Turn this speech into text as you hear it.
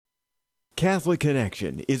Catholic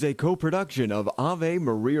Connection is a co-production of Ave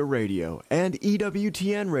Maria Radio and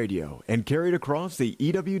EWTN Radio and carried across the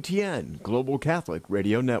EWTN Global Catholic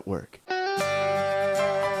Radio Network.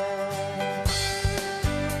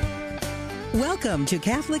 Welcome to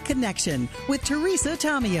Catholic Connection with Teresa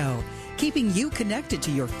Tomeo, keeping you connected to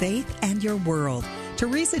your faith and your world.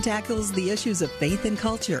 Teresa tackles the issues of faith and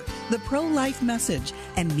culture, the pro-life message,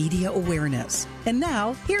 and media awareness. And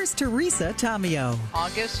now, here's Teresa Tomeo.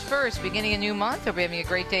 August 1st, beginning a new month. Hope you're having a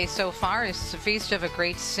great day so far. It's the feast of a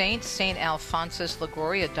great saint, St. Alphonsus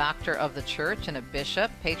Liguori, a doctor of the Church and a bishop,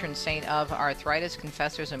 patron saint of arthritis,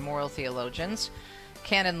 confessors, and moral theologians.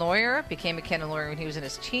 Canon lawyer, became a canon lawyer when he was in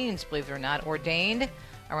his teens, believe it or not, ordained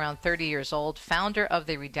around 30 years old, founder of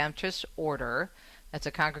the Redemptorist Order. That's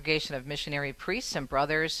a congregation of missionary priests and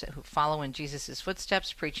brothers who follow in Jesus'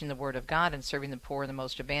 footsteps, preaching the Word of God and serving the poor and the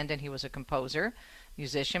most abandoned. He was a composer,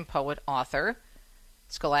 musician, poet, author,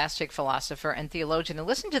 scholastic philosopher, and theologian. And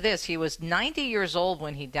listen to this. He was 90 years old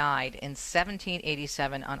when he died in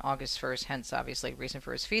 1787 on August 1st, hence, obviously, reason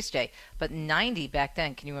for his feast day. But 90 back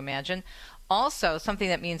then, can you imagine? Also, something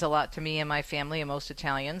that means a lot to me and my family and most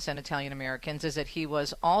Italians and Italian Americans is that he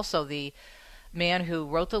was also the man who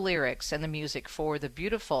wrote the lyrics and the music for the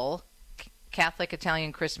beautiful Catholic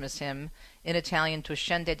Italian Christmas hymn, in Italian, Tu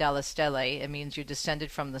scende dalle stelle. It means you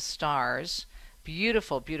descended from the stars.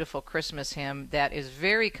 Beautiful, beautiful Christmas hymn that is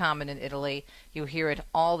very common in Italy. You hear it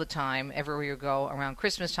all the time, everywhere you go around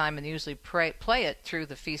Christmas time, and they usually play it through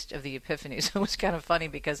the Feast of the Epiphany. So it was kind of funny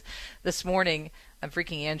because this morning I'm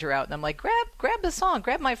freaking Andrew out, and I'm like, grab the song,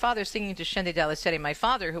 grab my father singing Tu scende dalle stelle. My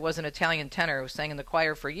father, who was an Italian tenor, who sang in the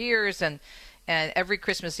choir for years, and every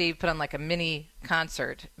Christmas Eve put on like a mini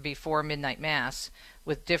concert before midnight mass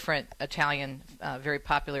with different Italian, very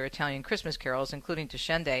popular Italian Christmas carols, including Tu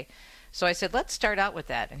scende. So I said, let's start out with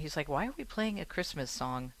that. And he's like, why are we playing a Christmas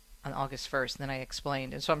song on August 1st? And then I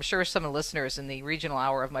explained. And so I'm sure some of the listeners in the regional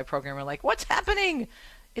hour of my program are like, what's happening?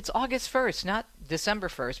 It's August 1st, not December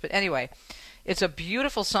 1st. But anyway, it's a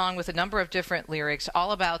beautiful song with a number of different lyrics,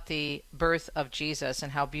 all about the birth of Jesus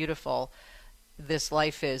and how beautiful this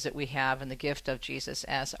life is that we have and the gift of Jesus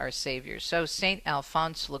as our Savior. So St.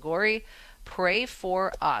 Alphonsus Liguori, pray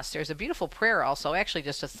for us. There's a beautiful prayer also, actually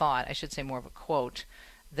just a thought, I should say more of a quote,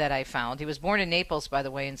 that I found. He was born in Naples, by the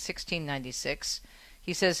way, in 1696.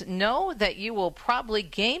 He says, know that you will probably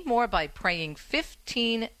gain more by praying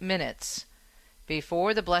 15 minutes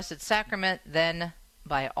before the Blessed Sacrament than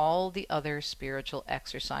by all the other spiritual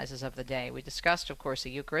exercises of the day. We discussed, of course,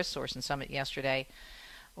 the Eucharist, Source and Summit, yesterday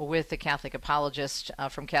with the Catholic apologist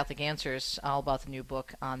from Catholic Answers, all about the new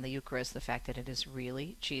book on the Eucharist, the fact that it is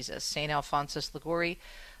really Jesus. St. Alphonsus Liguori,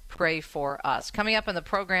 pray for us. Coming up on the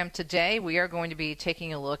program today, we are going to be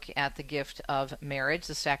taking a look at the gift of marriage,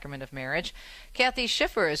 the sacrament of marriage. Cathy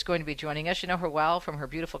Shiffer is going to be joining us. You know her well from her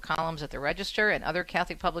beautiful columns at the Register and other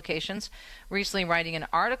Catholic publications. Recently writing an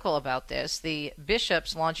article about this, the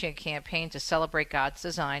bishops launching a campaign to celebrate God's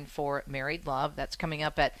design for married love. That's coming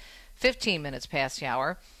up at 15 minutes past the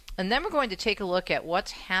hour. And then we're going to take a look at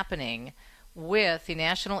what's happening with the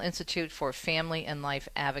National Institute for Family and Life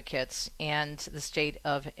Advocates and the state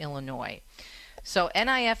of Illinois. So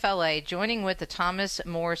NIFLA joining with the Thomas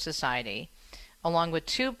More Society, along with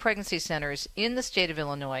 2 pregnancy centers in the state of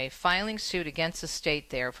Illinois, filing suit against the state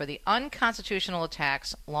there for the unconstitutional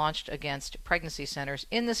attacks launched against pregnancy centers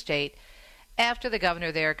in the state after the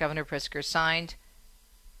governor there, Governor Pritzker, signed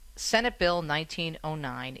Senate Bill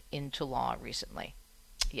 1909 into law recently.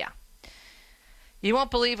 Yeah. You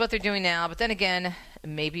won't believe what they're doing now, but then again,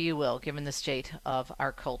 maybe you will, given the state of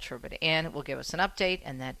our culture. But Ann will give us an update,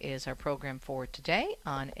 and that is our program for today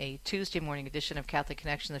on a Tuesday morning edition of Catholic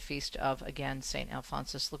Connection, the feast of, again, St.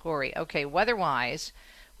 Alphonsus Liguori. Okay, weather-wise,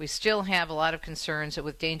 we still have a lot of concerns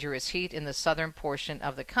with dangerous heat in the southern portion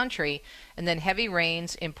of the country, and then heavy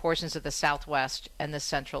rains in portions of the southwest and the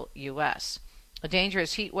central U.S. A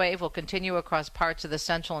dangerous heat wave will continue across parts of the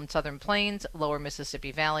central and southern plains, lower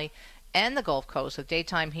Mississippi Valley, and the Gulf Coast, with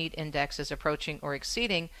daytime heat indexes approaching or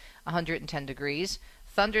exceeding 110 degrees.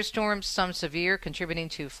 Thunderstorms, some severe, contributing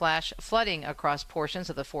to flash flooding across portions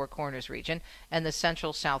of the Four Corners region and the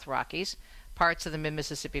central South Rockies, parts of the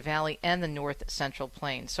mid-Mississippi Valley, and the north central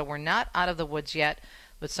plains. So we're not out of the woods yet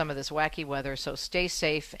with some of this wacky weather, so stay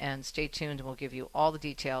safe and stay tuned, and we'll give you all the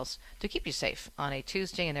details to keep you safe on a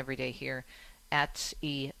Tuesday and every day here at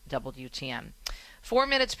EWTN. 4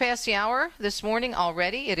 minutes past the hour this morning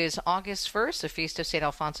already. It is August 1st, the feast of St.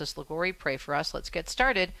 Alphonsus Liguori. Pray for us. Let's get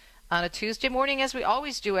started on a Tuesday morning, as we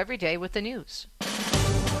always do every day, with the news.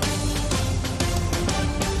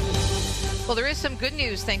 Well, there is some good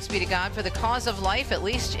news, thanks be to God, for the cause of life, at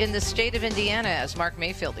least in the state of Indiana, as Mark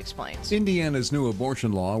Mayfield explains. Indiana's new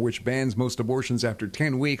abortion law, which bans most abortions after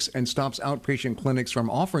 10 weeks and stops outpatient clinics from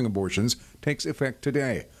offering abortions, takes effect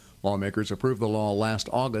today. Lawmakers approved the law last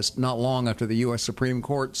August, not long after the U.S. Supreme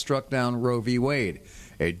Court struck down Roe v. Wade.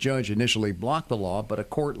 A judge initially blocked the law, but a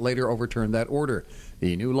court later overturned that order.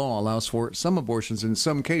 The new law allows for some abortions in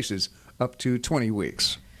some cases up to 20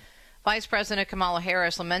 weeks. Vice President Kamala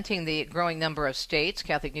Harris lamenting the growing number of states,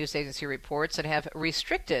 Catholic News Agency reports, that have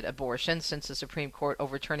restricted abortion since the Supreme Court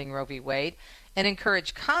overturning Roe v. Wade, and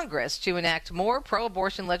encouraged Congress to enact more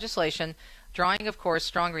pro-abortion legislation, drawing, of course,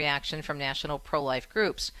 strong reaction from national pro-life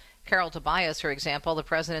groups. Carol Tobias, for example, the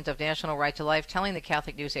president of National Right to Life, telling the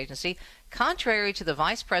Catholic News Agency, contrary to the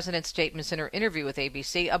vice president's statements in her interview with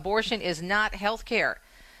ABC, abortion is not health care.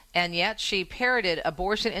 And yet she parroted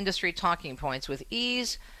abortion industry talking points with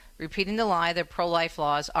ease, repeating the lie that pro-life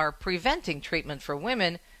laws are preventing treatment for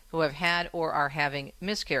women who have had or are having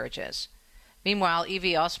miscarriages. Meanwhile,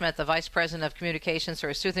 Evie Osment, the Vice President of Communications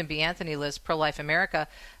for Susan B. Anthony list Pro-Life America,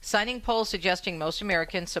 citing polls suggesting most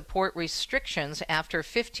Americans support restrictions after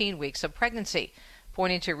 15 weeks of pregnancy,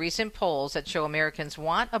 pointing to recent polls that show Americans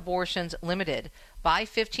want abortions limited by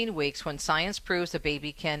 15 weeks when science proves the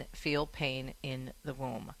baby can feel pain in the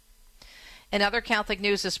womb. In other Catholic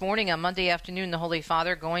news this morning, on Monday afternoon, the Holy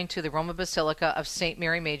Father going to the Roman Basilica of St.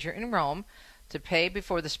 Mary Major in Rome to pay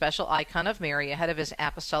before the special icon of Mary ahead of his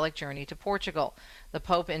apostolic journey to Portugal. The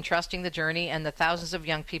Pope entrusting the journey and the thousands of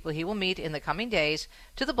young people he will meet in the coming days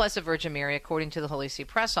to the Blessed Virgin Mary, according to the Holy See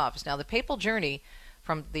Press Office. Now, the papal journey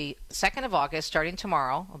from the 2nd of August, starting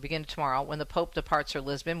tomorrow, will begin tomorrow, when the Pope departs for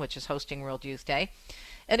Lisbon, which is hosting World Youth Day.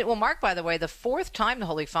 And it will mark, by the way, the 4th time the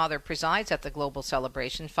Holy Father presides at the global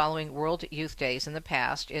celebration following World Youth Days in the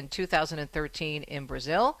past, in 2013 in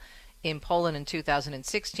Brazil, in Poland in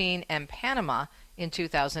 2016, and Panama in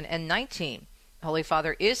 2019. The Holy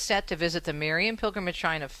Father is set to visit the Marian pilgrimage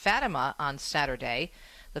shrine of Fatima on Saturday.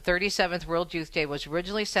 The 37th World Youth Day was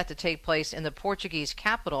originally set to take place in the Portuguese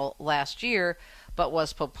capital last year, but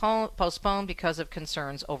was postponed because of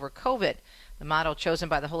concerns over COVID. The motto chosen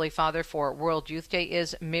by the Holy Father for World Youth Day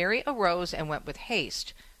is Mary arose and went with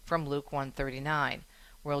haste, from Luke 1:39.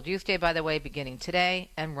 World Youth Day, by the way, beginning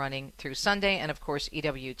today and running through Sunday. And, of course,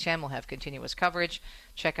 EWTN will have continuous coverage.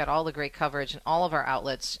 Check out all the great coverage in all of our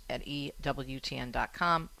outlets at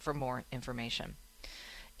EWTN.com for more information.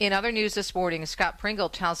 In other news this morning, Scott Pringle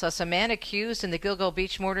tells us a man accused in the Gilgo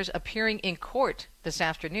Beach murders appearing in court this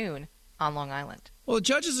afternoon on Long Island. Well, the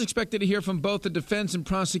judge is expected to hear from both the defense and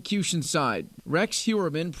prosecution side. Rex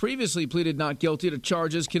Heuermann previously pleaded not guilty to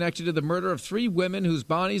charges connected to the murder of 3 women whose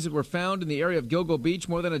bodies were found in the area of Gilgo Beach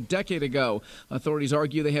more than a decade ago. Authorities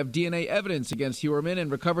argue they have DNA evidence against Heuermann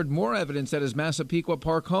and recovered more evidence at his Massapequa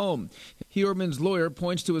Park home. Heuermann's lawyer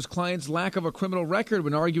points to his client's lack of a criminal record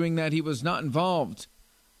when arguing that he was not involved.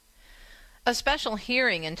 A special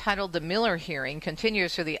hearing entitled the Miller Hearing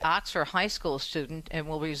continues for the Oxford High School student and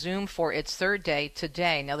will resume for its 3rd day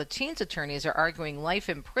today. Now, the teen's attorneys are arguing life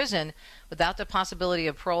in prison without the possibility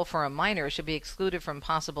of parole for a minor should be excluded from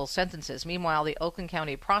possible sentences. Meanwhile, the Oakland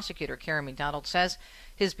County prosecutor, Karen McDonald, says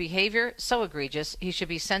his behavior so egregious he should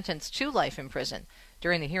be sentenced to life in prison.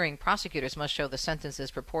 During the hearing, prosecutors must show the sentence is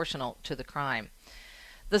proportional to the crime.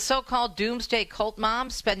 The so-called doomsday cult mom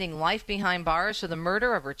spending life behind bars for the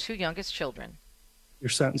murder of her 2 youngest children. You're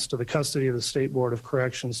sentenced to the custody of the State Board of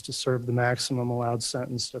Corrections to serve the maximum allowed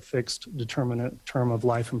sentence, a fixed determinate term of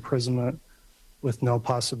life imprisonment with no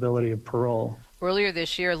possibility of parole. Earlier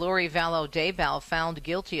this year, Lori Vallow Daybell found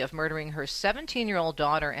guilty of murdering her 17-year-old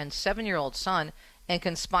daughter and 7-year-old son and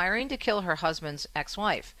conspiring to kill her husband's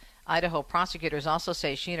ex-wife. Idaho prosecutors also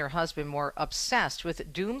say she and her husband were obsessed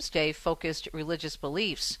with doomsday-focused religious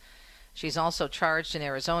beliefs. She's also charged in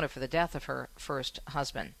Arizona for the death of her first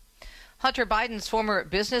husband. Hunter Biden's former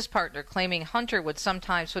business partner claiming Hunter would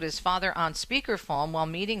sometimes put his father on speakerphone while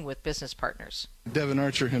meeting with business partners. Devin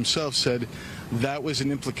Archer himself said that was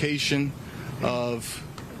an implication of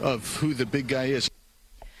who the big guy is.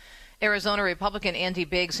 Arizona Republican Andy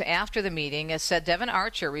Biggs, after the meeting, has said Devin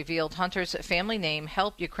Archer revealed Hunter's family name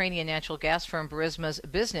helped Ukrainian natural gas firm Burisma's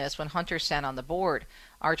business when Hunter sat on the board.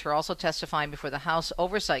 Archer also testifying before the House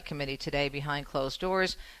Oversight Committee today behind closed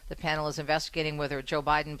doors. The panel is investigating whether Joe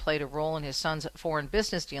Biden played a role in his son's foreign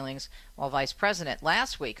business dealings while vice president.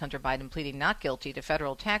 Last week, Hunter Biden pleading not guilty to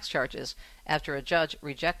federal tax charges after a judge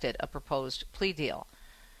rejected a proposed plea deal.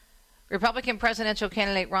 Republican presidential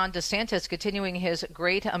candidate Ron DeSantis continuing his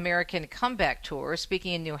Great American Comeback Tour,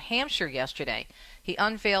 speaking in New Hampshire yesterday. He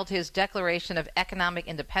unveiled his declaration of economic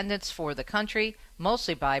independence for the country,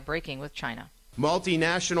 mostly by breaking with China.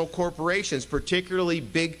 Multinational corporations, particularly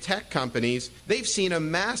big tech companies, they've seen a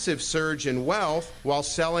massive surge in wealth while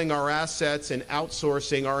selling our assets and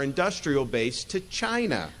outsourcing our industrial base to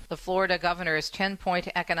China. The Florida governor's 10-point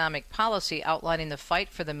economic policy outlining the fight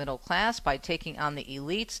for the middle class by taking on the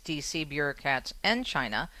elites, D.C. bureaucrats, and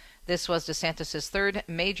China. This was DeSantis' third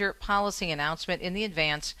major policy announcement in the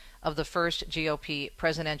advance of the first GOP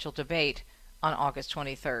presidential debate on August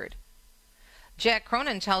 23rd. Jack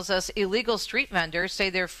Cronin tells us illegal street vendors say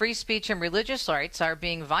their free speech and religious rights are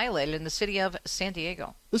being violated in the city of San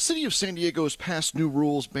Diego. The city of San Diego has passed new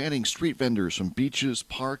rules banning street vendors from beaches,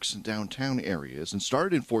 parks, and downtown areas and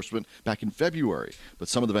started enforcement back in February. But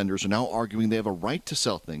some of the vendors are now arguing they have a right to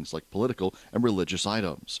sell things like political and religious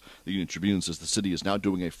items. The Union Tribune says the city is now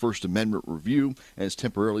doing a First Amendment review and has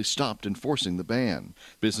temporarily stopped enforcing the ban.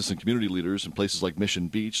 Business and community leaders in places like Mission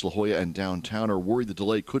Beach, La Jolla, and downtown are worried the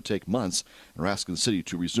delay could take months and are asking the city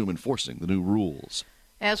to resume enforcing the new rules.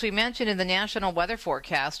 As we mentioned in the national weather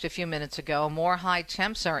forecast a few minutes ago, more high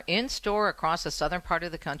temps are in store across the southern part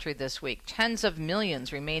of the country this week. Tens of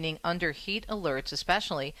millions remaining under heat alerts,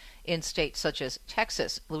 especially in states such as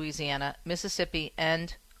Texas, Louisiana, Mississippi,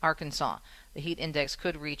 and Arkansas. The heat index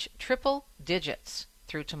could reach triple digits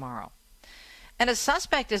through tomorrow. And a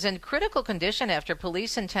suspect is in critical condition after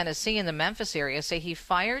police in Tennessee and the Memphis area say he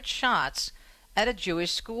fired shots at a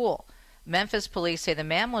Jewish school. Memphis police say the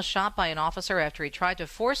man was shot by an officer after he tried to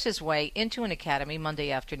force his way into an academy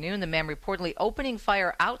Monday afternoon. The man reportedly opening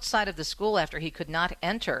fire outside of the school after he could not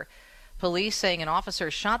enter. Police saying an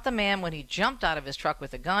officer shot the man when he jumped out of his truck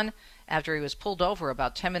with a gun after he was pulled over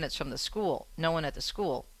about 10 minutes from the school. No one at the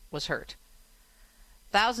school was hurt.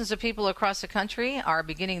 Thousands of people across the country are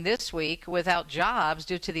beginning this week without jobs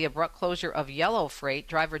due to the abrupt closure of Yellow Freight.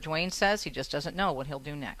 Driver Dwayne says he just doesn't know what he'll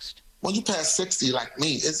do next. When you pass 60 like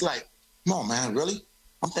me, it's like, come on, man, really?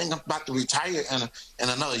 I'm thinking I'm about to retire in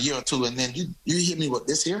another year or two, and then you hit me with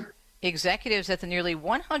this here? Executives at the nearly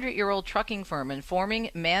 100-year-old trucking firm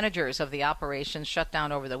informing managers of the operations shut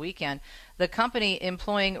down over the weekend. The company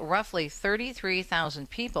employing roughly 33,000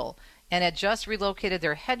 people and had just relocated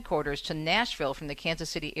their headquarters to Nashville from the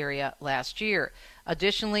Kansas City area last year.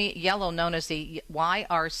 Additionally, Yellow, known as the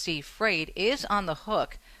YRC Freight, is on the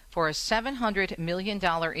hook for a $700 million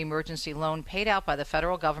emergency loan paid out by the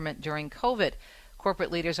federal government during COVID.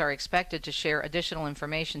 Corporate leaders are expected to share additional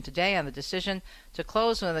information today on the decision to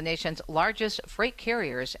close one of the nation's largest freight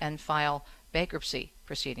carriers and file bankruptcy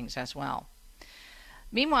proceedings as well.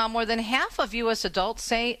 Meanwhile, more than half of U.S. adults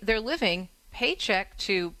say they're living paycheck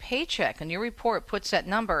to paycheck. A new report puts that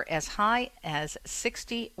number as high as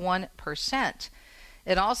 61%.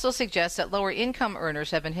 It also suggests that lower income earners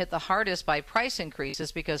have been hit the hardest by price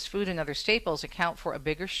increases because food and other staples account for a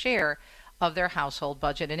bigger share of their household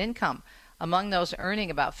budget and income. Among those earning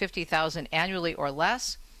about $50,000 annually or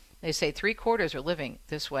less, they say 3/4 are living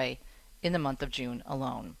this way in the month of June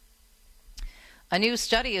alone. A new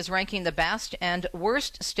study is ranking the best and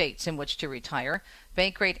worst states in which to retire.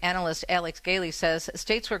 Bankrate analyst Alex Gailey says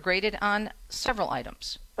states were graded on several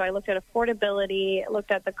items. So I looked at affordability,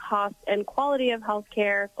 looked at the cost and quality of health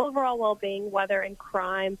care, overall well-being, weather, and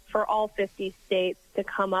crime for all 50 states to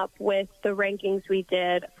come up with the rankings we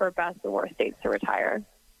did for best and worst states to retire.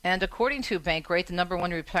 And according to Bankrate, the number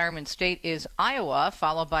one retirement state is Iowa,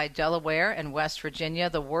 followed by Delaware and West Virginia.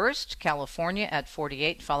 The worst, California at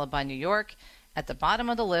 48, followed by New York. At the bottom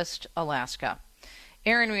of the list, Alaska.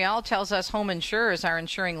 Aaron Real tells us home insurers are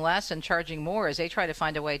insuring less and charging more as they try to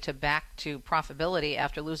find a way to back to profitability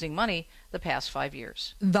after losing money the past 5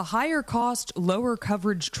 years. The higher cost, lower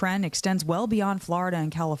coverage trend extends well beyond Florida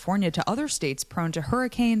and California to other states prone to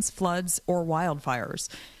hurricanes, floods, or wildfires.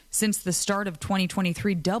 Since the start of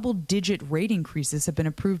 2023, double-digit rate increases have been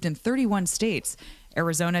approved in 31 states.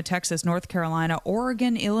 Arizona, Texas, North Carolina,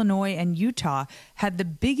 Oregon, Illinois, and Utah had the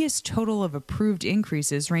biggest total of approved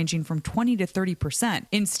increases, ranging from 20 to 30%.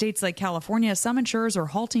 In states like California, some insurers are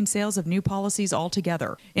halting sales of new policies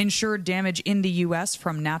altogether. Insured damage in the U.S.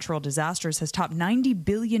 from natural disasters has topped $90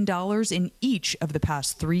 billion in each of the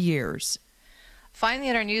past 3 years. Finally,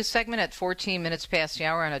 in our news segment at 14 minutes past the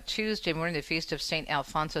hour on a Tuesday morning, the feast of St.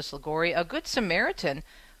 Alphonsus Liguori, a Good Samaritan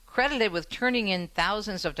credited with turning in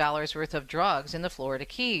thousands of dollars worth of drugs in the Florida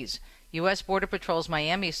Keys. U.S. Border Patrol's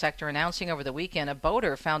Miami sector announcing over the weekend a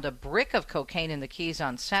boater found a brick of cocaine in the Keys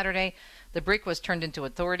on Saturday. The brick was turned into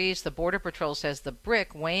authorities. The Border Patrol says the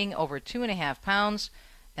brick weighing over 2.5 pounds,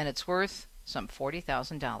 and it's worth some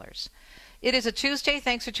 $40,000. It is a Tuesday.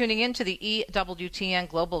 Thanks for tuning in to the EWTN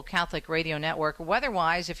Global Catholic Radio Network.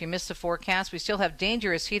 Weather-wise, if you missed the forecast, we still have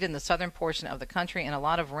dangerous heat in the southern portion of the country and a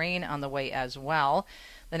lot of rain on the way as well.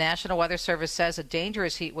 The National Weather Service says a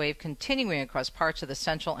dangerous heat wave continuing across parts of the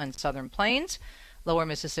central and southern plains, lower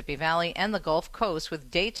Mississippi Valley, and the Gulf Coast, with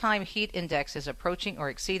daytime heat indexes approaching or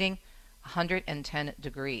exceeding 110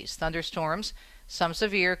 degrees. Thunderstorms, some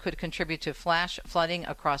severe, could contribute to flash flooding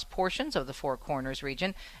across portions of the Four Corners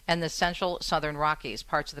region and the central southern Rockies,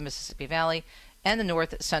 parts of the Mississippi Valley, and the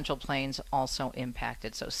north central plains also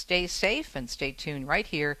impacted. So stay safe and stay tuned right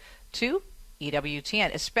here to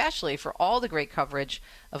EWTN, especially for all the great coverage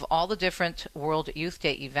of all the different World Youth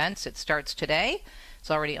Day events. It starts today.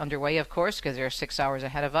 It's already underway, of course, because they're 6 hours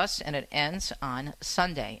ahead of us, and it ends on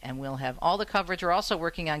Sunday. And we'll have all the coverage. We're also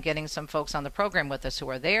working on getting some folks on the program with us who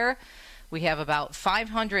are there. We have about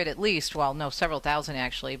 500 at least, well, no, several thousand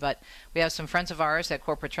actually, but we have some friends of ours at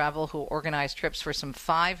Corporate Travel who organize trips for some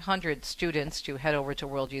 500 students to head over to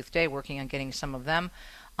World Youth Day, working on getting some of them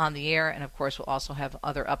on the air. And, of course, we'll also have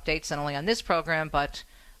other updates, not only on this program, but,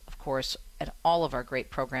 of course, at all of our great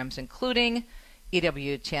programs, including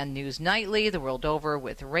EWTN News Nightly, the world over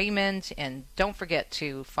with Raymond. And don't forget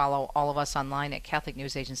to follow all of us online at Catholic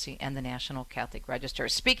News Agency and the National Catholic Register.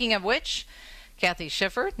 Speaking of which, Cathy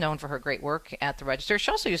Shiffer, known for her great work at the Register. She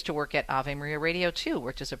also used to work at Ave Maria Radio, too,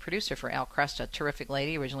 worked as a producer for Al Cresta, a terrific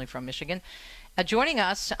lady, originally from Michigan. Joining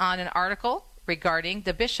us on an article regarding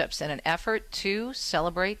the bishops in an effort to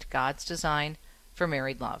celebrate God's design for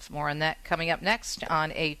married love. More on that coming up next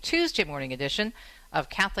on a Tuesday morning edition of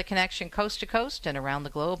Catholic Connection Coast to Coast and around the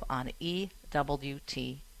globe on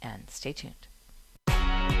EWTN. Stay tuned.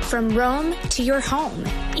 From Rome to your home,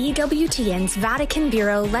 EWTN's Vatican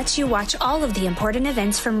Bureau lets you watch all of the important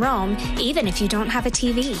events from Rome, even if you don't have a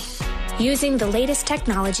TV. Using the latest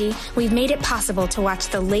technology, we've made it possible to watch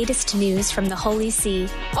the latest news from the Holy See,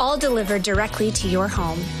 all delivered directly to your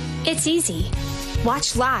home. It's easy.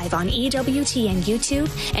 Watch live on EWTN YouTube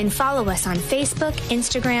and follow us on Facebook,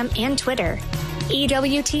 Instagram, and Twitter.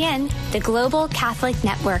 EWTN, the Global Catholic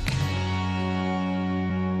Network.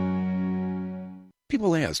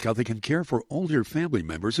 People ask how they can care for older family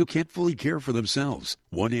members who can't fully care for themselves.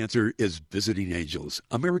 One answer is Visiting Angels,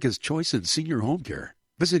 America's choice in senior home care.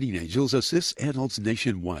 Visiting Angels assists adults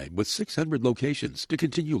nationwide with 600 locations to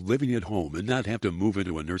continue living at home and not have to move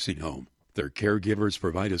into a nursing home. Their caregivers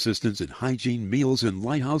provide assistance in hygiene, meals, and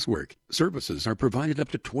light housework. Services are provided up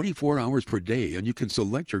to 24 hours per day, and you can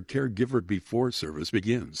select your caregiver before service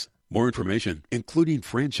begins. More information, including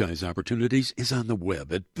franchise opportunities, is on the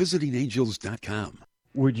web at visitingangels.com.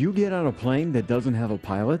 Would you get on a plane that doesn't have a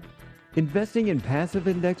pilot? Investing in passive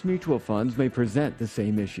index mutual funds may present the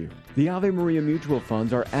same issue. The Ave Maria mutual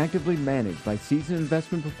funds are actively managed by seasoned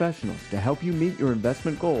investment professionals to help you meet your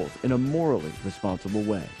investment goals in a morally responsible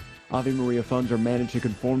way. Ave Maria funds are managed to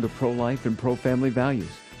conform to pro-life and pro-family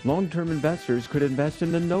values. Long-term investors could invest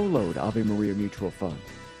in the no-load Ave Maria mutual funds.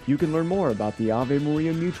 You can learn more about the Ave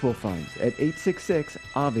Maria mutual funds at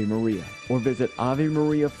 866-AVE-MARIA or visit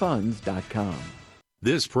AveMariaFunds.com.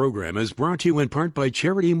 This program is brought to you in part by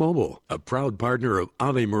Charity Mobile, a proud partner of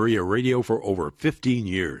Ave Maria Radio for over 15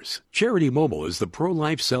 years. Charity Mobile is the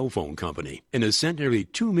pro-life cell phone company and has sent nearly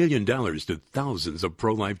 $2 million to thousands of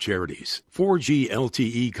pro-life charities. 4G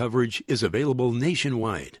LTE coverage is available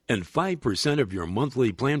nationwide, and 5% of your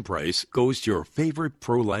monthly plan price goes to your favorite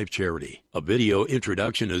pro-life charity. A video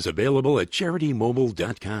introduction is available at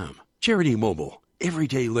CharityMobile.com. Charity Mobile,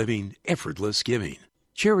 everyday living, effortless giving.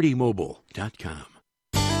 CharityMobile.com.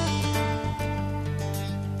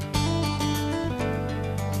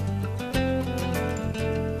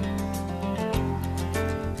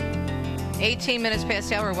 18 minutes past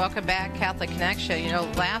the hour. Welcome back, Catholic Connection. You know,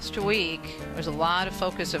 last week there was a lot of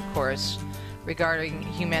focus, of course, regarding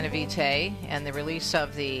Humanae Vitae and the release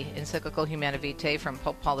of the encyclical Humanae Vitae from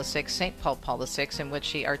Pope Paul VI, St. Pope Paul VI, in which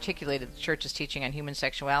he articulated the Church's teaching on human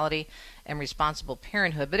sexuality and responsible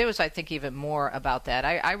parenthood. But it was, I think, even more about that.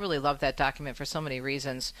 I really love that document for so many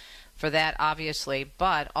reasons. For that, obviously,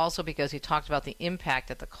 but also because he talked about the impact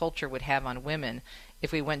that the culture would have on women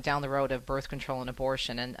if we went down the road of birth control and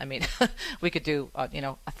abortion. And, I mean, we could do,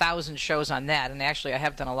 1,000 shows on that. And actually, I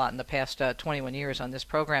have done a lot in the past 21 years on this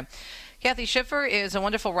program. Cathy Shiffer is a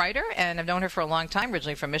wonderful writer, and I've known her for a long time,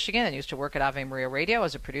 originally from Michigan, and used to work at Ave Maria Radio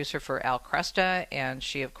as a producer for Al Cresta. And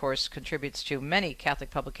she, of course, contributes to many Catholic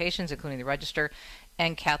publications, including the Register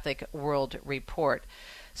and Catholic World Report.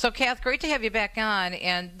 So, Kath, great to have you back on,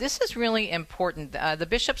 and this is really important. The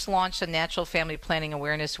bishops launched a Natural Family Planning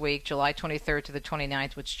Awareness Week, July 23rd to the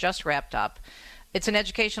 29th, which just wrapped up. It's an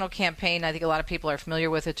educational campaign. I think a lot of people are familiar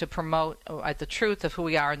with it to promote the truth of who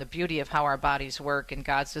we are and the beauty of how our bodies work and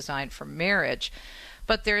God's design for marriage.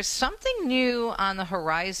 But there's something new on the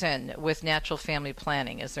horizon with natural family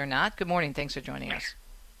planning, is there not? Good morning. Thanks for joining us.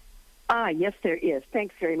 Yes, there is.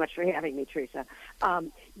 Thanks very much for having me, Teresa.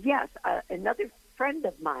 Yes, another friend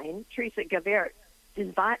of mine, Teresa Gavert,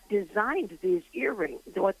 designed these earrings,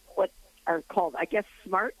 what are called, I guess,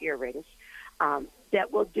 smart earrings,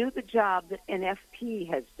 that will do the job that NFP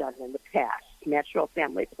has done in the past, natural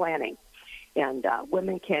family planning. And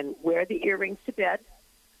women can wear the earrings to bed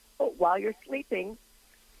while you're sleeping.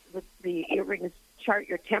 The earrings chart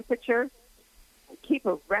your temperature, keep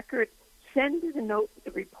a record, send the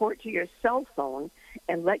report to your cell phone,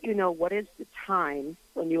 and let you know what is the time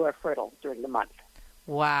when you are fertile during the month.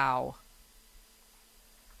 Wow.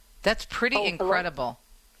 That's pretty incredible.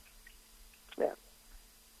 Yeah.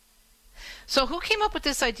 So who came up with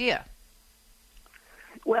this idea?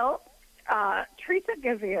 Well, Teresa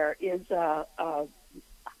Gavert is a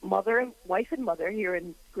wife and mother here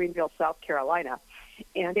in Greenville, South Carolina,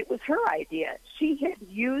 and it was her idea. She had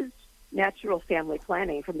used natural family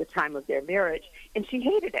planning from the time of their marriage, and she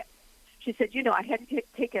hated it. She said, I had to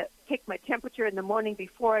take my temperature in the morning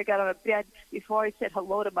before I got out of bed, before I said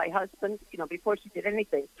hello to my husband, before she did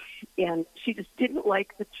anything. And she just didn't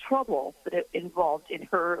like the trouble that it involved in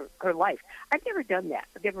her life. I've never done that.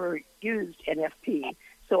 I've never used NFP,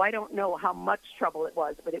 so I don't know how much trouble it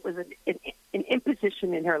was, but it was an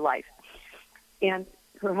imposition in her life. And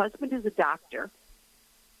her husband is a doctor,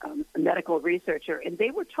 a medical researcher, and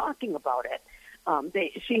they were talking about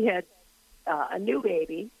it. She had a new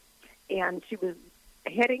baby, and she was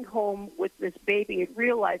heading home with this baby and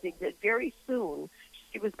realizing that very soon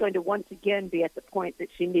she was going to once again be at the point that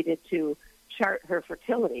she needed to chart her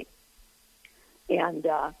fertility. And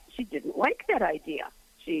she didn't like that idea.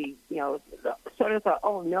 She, sort of thought,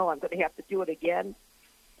 oh, no, I'm going to have to do it again,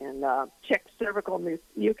 and check cervical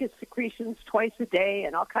mucus secretions twice a day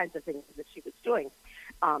and all kinds of things that she was doing.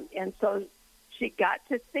 And so she got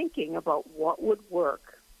to thinking about what would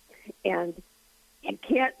work. And you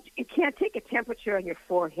can't take a temperature on your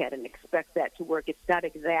forehead and expect that to work. It's not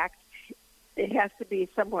exact. It has to be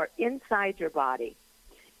somewhere inside your body.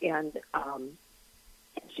 And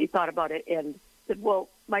she thought about it and said, well,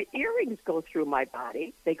 my earrings go through my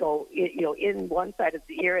body. They go, in one side of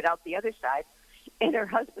the ear and out the other side. And her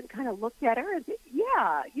husband kind of looked at her and said,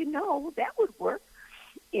 yeah, that would work.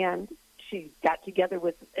 And she got together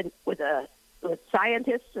with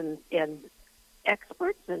scientists and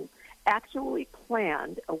experts and actually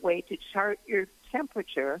planned a way to chart your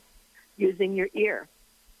temperature using your ear,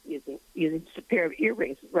 using a pair of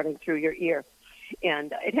earrings running through your ear.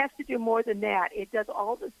 And it has to do more than that. It does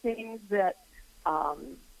all the things that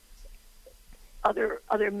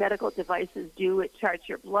other medical devices do. It charts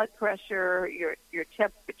your blood pressure, your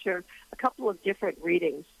temperature, a couple of different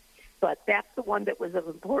readings. But that's the one that was of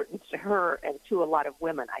importance to her and to a lot of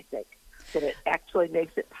women, I think, that it actually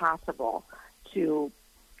makes it possible to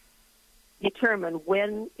determine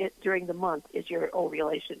when during the month is your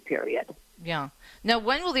ovulation period. Yeah. Now,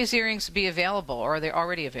 when will these earrings be available, or are they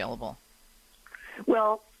already available?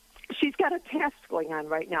 Well, she's got a test going on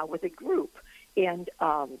right now with a group, and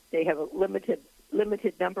they have a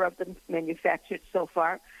limited number of them manufactured so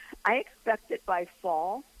far. I expect that by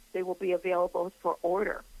fall they will be available for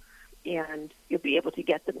order, and you'll be able to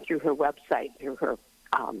get them through her website, through her.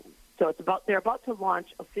 So they're about to launch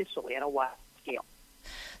officially on a wide scale.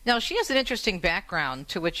 Now, she has an interesting background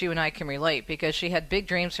to which you and I can relate, because she had big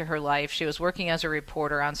dreams for her life. She was working as a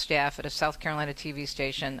reporter on staff at a South Carolina TV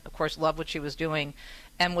station, of course, loved what she was doing,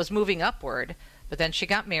 and was moving upward. But then she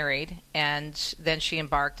got married, and then she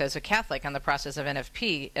embarked as a Catholic on the process of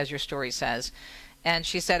NFP, as your story says. And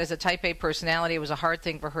she said, as a type A personality, it was a hard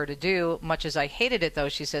thing for her to do. Much as I hated it, though,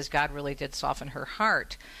 she says God really did soften her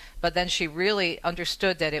heart. But then she really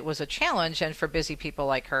understood that it was a challenge, and for busy people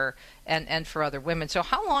like her and for other women. So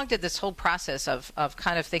how long did this whole process of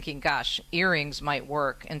kind of thinking, gosh, earrings might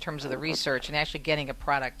work in terms of the research and actually getting a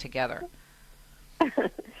product together?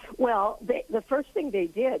 Well, the first thing they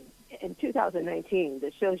did in 2019,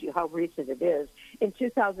 that shows you how recent it is, in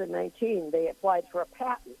 2019 they applied for a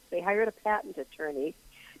patent. They hired a patent attorney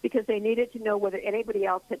because they needed to know whether anybody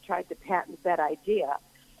else had tried to patent that idea.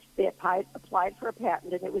 They applied for a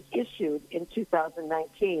patent, and it was issued in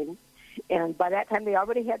 2019. And by that time, they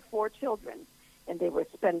already had 4 children, and they were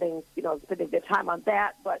spending their time on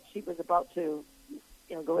that. But she was about to,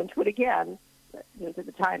 go into it again, into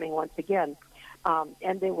the timing once again.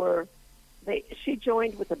 And she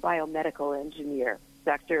joined with a biomedical engineer,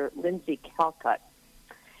 Dr. Lindsay Calcutt.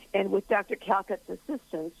 And with Dr. Calcutt's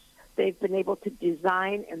assistance, they've been able to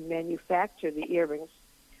design and manufacture the earrings,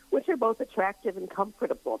 which are both attractive and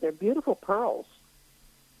comfortable. They're beautiful pearls.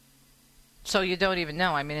 So you don't even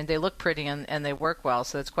know. I mean, and they look pretty and they work well,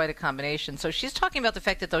 so it's quite a combination. So she's talking about the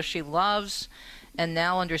fact that though she loves and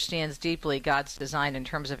now understands deeply God's design in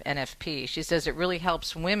terms of NFP, she says it really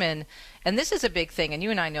helps women, and this is a big thing, and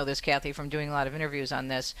you and I know this, Cathy, from doing a lot of interviews on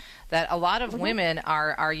this, that a lot of women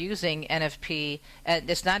are using NFP, and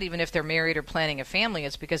it's not even if they're married or planning a family,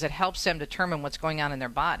 it's because it helps them determine what's going on in their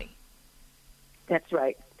body. That's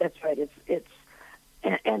right. That's right. It's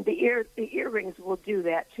and the earrings will do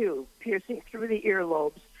that too, piercing through the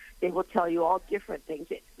earlobes. They will tell you all different things.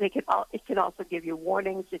 It can also give you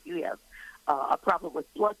warnings if you have a problem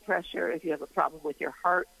with blood pressure, if you have a problem with your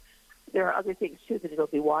heart. There are other things too that it'll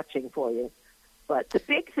be watching for you. But the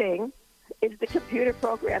big thing is the computer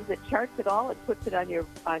program that charts it all and puts it on your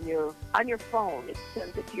phone. It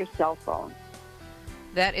sends it to your cell phone.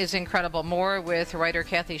 That is incredible. More with writer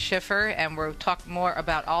Cathy Shiffer, and we'll talk more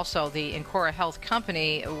about also the Encora Health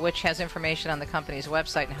Company, which has information on the company's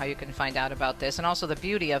website and how you can find out about this, and also the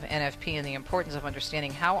beauty of NFP and the importance of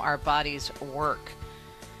understanding how our bodies work,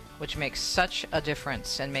 which makes such a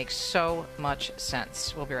difference and makes so much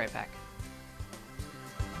sense. We'll be right back.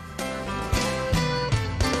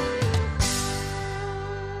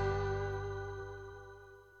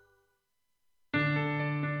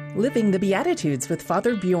 Living the Beatitudes with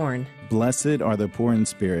Father Bjorn. Blessed are the poor in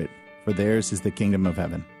spirit, for theirs is the kingdom of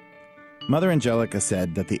heaven. Mother Angelica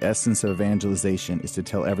said that the essence of evangelization is to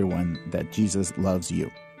tell everyone that Jesus loves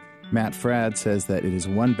you. Matt Fradd says that it is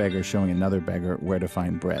one beggar showing another beggar where to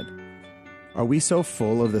find bread. Are we so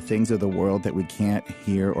full of the things of the world that we can't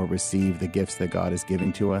hear or receive the gifts that God is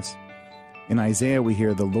giving to us? In Isaiah we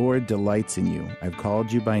hear, "The Lord delights in you. I've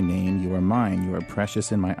called you by name. You are mine. You are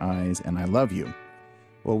precious in my eyes, and I love you."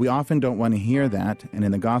 Well, we often don't want to hear that, and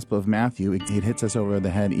in the Gospel of Matthew, it hits us over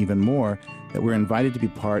the head even more that we're invited to be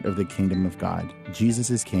part of the kingdom of God.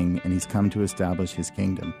 Jesus is king, and he's come to establish his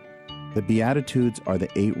kingdom. The Beatitudes are the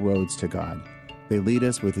 8 roads to God. They lead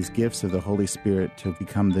us with his gifts of the Holy Spirit to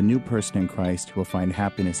become the new person in Christ who will find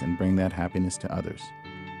happiness and bring that happiness to others.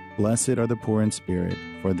 Blessed are the poor in spirit,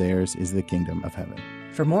 for theirs is the kingdom of heaven.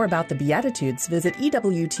 For more about the Beatitudes, visit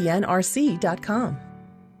EWTNRC.com.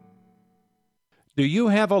 Do you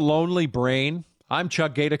have a lonely brain? I'm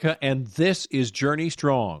Chuck Gatica, and this is Journey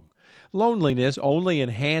Strong. Loneliness, only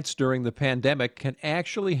enhanced during the pandemic, can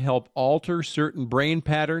actually help alter certain brain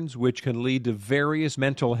patterns, which can lead to various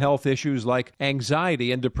mental health issues like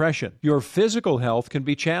anxiety and depression. Your physical health can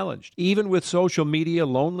be challenged. Even with social media,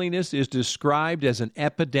 loneliness is described as an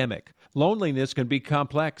epidemic. Loneliness can be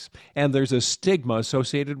complex, and there's a stigma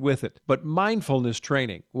associated with it. But mindfulness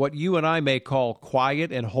training, what you and I may call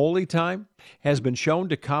quiet and holy time, has been shown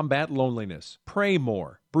to combat loneliness. Pray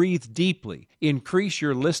more, breathe deeply, increase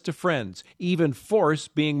your list of friends, even force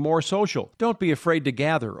being more social. Don't be afraid to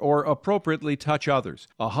gather or appropriately touch others.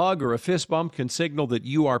 A hug or a fist bump can signal that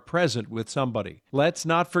you are present with somebody. Let's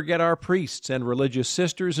not forget our priests and religious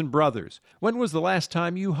sisters and brothers. When was the last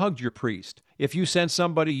time you hugged your priest? If you sense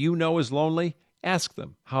somebody you know is lonely, ask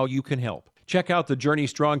them how you can help. Check out the Journey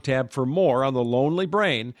Strong tab for more on the lonely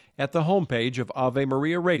brain at the homepage of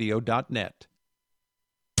AveMariaRadio.net.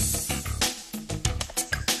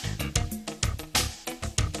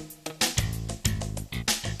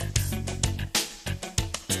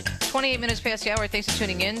 Minutes past the hour. Thanks for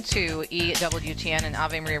tuning in to EWTN and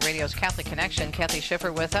Ave Maria Radio's Catholic Connection. Cathy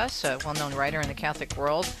Shiffer with us, a well-known writer in the Catholic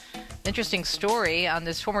world. Interesting story on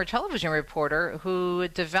this former television reporter who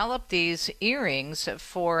developed these earrings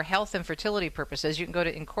for health and fertility purposes. You can go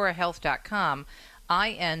to EncoraHealth.com,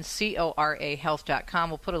 INCORA Health.com.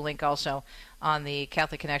 We'll put a link also on the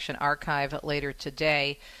Catholic Connection archive later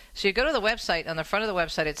today. So you go to the website. On the front of the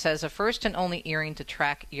website, it says, "A first and only earring to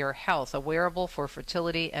track your health, a wearable for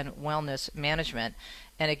fertility and wellness management."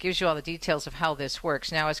 And it gives you all the details of how this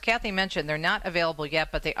works. Now, as Cathy mentioned, they're not available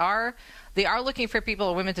yet, but they are looking for people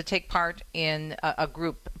or women to take part in a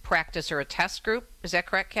group practice or a test group. Is that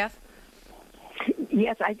correct, Kath?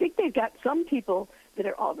 Yes, I think they've got some people that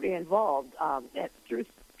are already involved through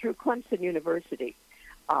Clemson University,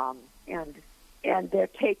 and they're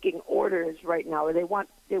taking orders right now. Or they want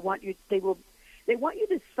you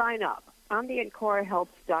to sign up on the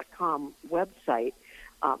EncoraHealth.com website.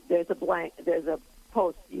 There's a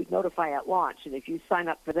post you notify at launch, and if you sign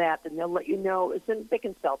up for that, then they'll let you know, and they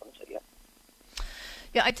can sell them to you.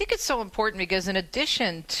 Yeah, I think it's so important because in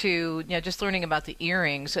addition to just learning about the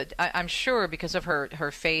earrings, I'm sure because of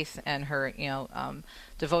her faith and her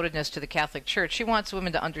devotedness to the Catholic Church, she wants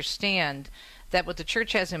women to understand that what the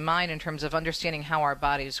church has in mind in terms of understanding how our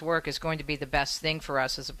bodies work is going to be the best thing for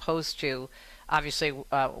us, as opposed to obviously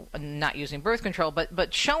not using birth control,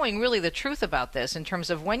 but showing really the truth about this in terms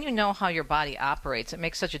of when you know how your body operates, it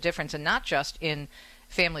makes such a difference, and not just in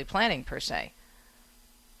family planning per se.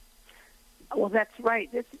 Well, that's right.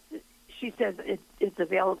 She says it's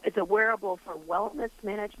available. It's a wearable for wellness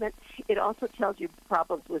management. It also tells you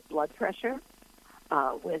problems with blood pressure,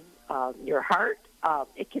 with your heart.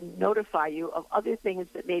 It can notify you of other things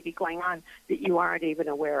that may be going on that you aren't even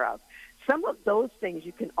aware of. Some of those things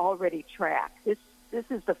you can already track. This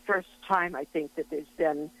is the first time, I think, that there's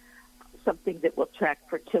been something that will track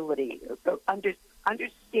fertility,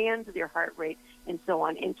 understands your heart rate and so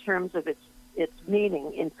on in terms of its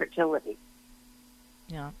meaning in fertility.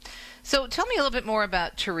 Yeah. So tell me a little bit more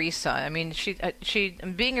about Teresa. I mean, she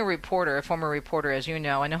being a reporter, a former reporter, as you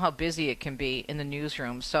know, I know how busy it can be in the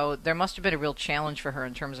newsroom. So there must have been a real challenge for her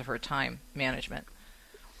in terms of her time management.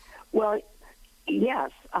 Well,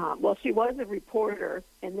 yes. Well, she was a reporter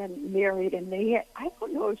and then married, and I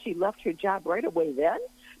don't know if she left her job right away then,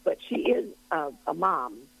 but she is a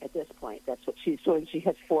mom at this point. That's what she's doing. She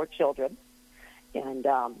has 4 children, and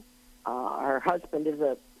her husband is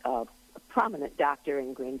a prominent doctor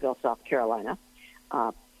in Greenville, South Carolina.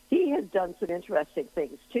 He has done some interesting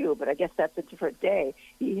things, too, but I guess that's a different day.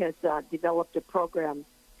 He has developed a program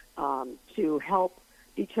to help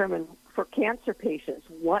determine for cancer patients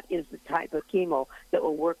what is the type of chemo that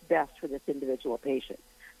will work best for this individual patient.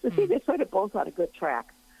 So, see, they're sort of both on a good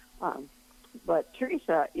track. But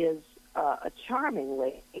Teresa is a charming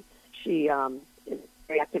lady. She is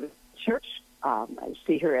very active in church. I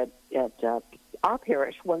see her at our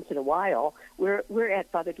parish once in a while. We're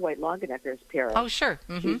at Father Dwight Longenecker's parish. Oh, sure.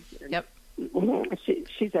 Mm-hmm. Yep.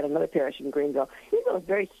 She's at another parish in Greenville. Greenville is a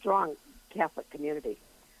very strong Catholic community.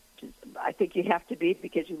 I think you have to be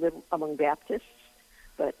because you live among Baptists,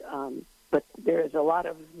 but there is a lot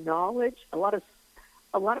of knowledge, a lot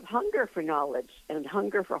of hunger for knowledge and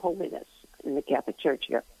hunger for holiness in the Catholic Church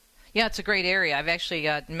here. Yeah, it's a great area. I've actually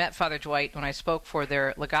met Father Dwight when I spoke for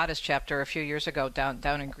their Legatus chapter a few years ago down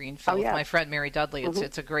in Greenville with my friend Mary Dudley.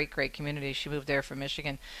 It's a great community. She moved there from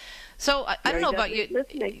Michigan. So I don't know about you.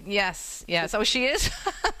 Listening. Yes. Oh, she is.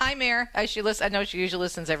 Hi, Mare. I know she usually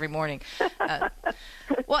listens every morning.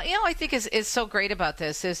 Well, I think is so great about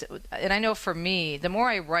this is, and I know for me, the more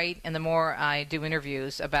I write and the more I do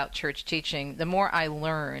interviews about church teaching, the more I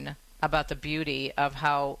learn about the beauty of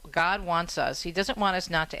how God wants us. He doesn't want us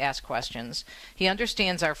not to ask questions. He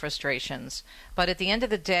understands our frustrations. But at the end of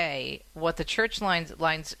the day, what the church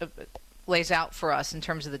lays out for us in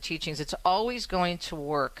terms of the teachings, it's always going to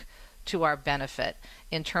work to our benefit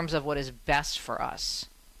in terms of what is best for us.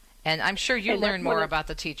 And I'm sure you learn more about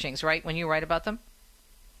the teachings, right, when you write about them?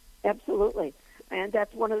 Absolutely. And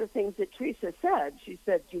that's one of the things that Teresa said. She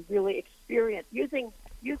said you really experience, using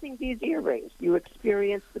these earrings, you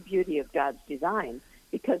experience the beauty of God's design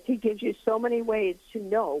because he gives you so many ways to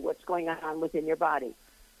know what's going on within your body.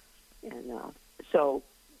 And so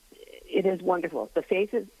it is wonderful. The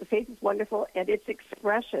faith is wonderful, and its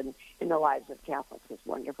expression in the lives of Catholics is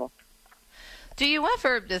wonderful. Do you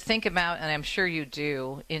ever think about, and I'm sure you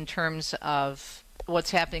do, in terms of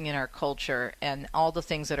what's happening in our culture and all the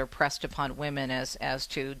things that are pressed upon women as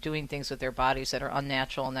to doing things with their bodies that are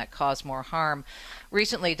unnatural and that cause more harm?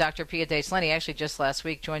 Recently, Dr. Pia De Sleni, actually just last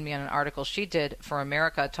week, joined me on an article she did for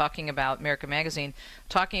America Magazine,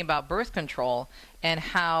 talking about birth control and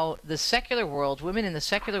how the secular world, women in the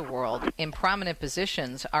secular world in prominent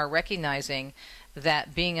positions are recognizing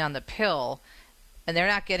that being on the pill, and they're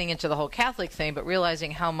not getting into the whole Catholic thing, but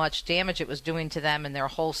realizing how much damage it was doing to them and their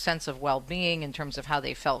whole sense of well-being in terms of how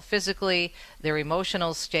they felt physically, their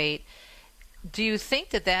emotional state. Do you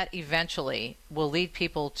think that eventually will lead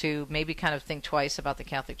people to maybe kind of think twice about the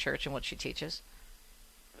Catholic Church and what she teaches?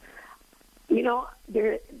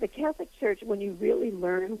 The Catholic Church, when you really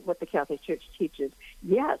learn what the Catholic Church teaches,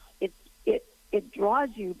 yes, it draws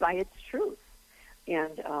you by its truth.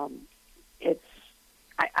 And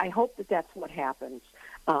I hope that that's what happens.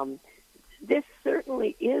 This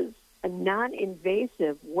certainly is a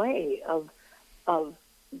non-invasive way of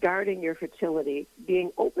guarding your fertility,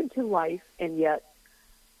 being open to life and yet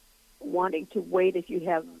wanting to wait if you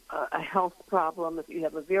have a health problem, if you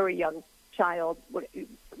have a very young child,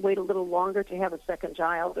 wait a little longer to have a second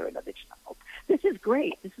child or another child. This is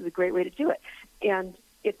great. This is a great way to do it. And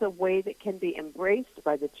it's a way that can be embraced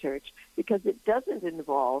by the church because it doesn't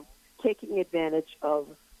involve taking advantage of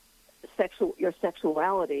your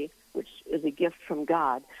sexuality, which is a gift from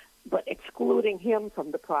God, but excluding him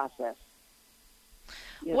from the process.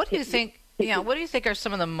 What do you think? Yeah, what do you think are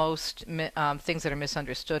some of the most things that are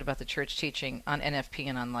misunderstood about the church teaching on NFP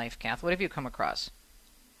and on life, Kath? What have you come across?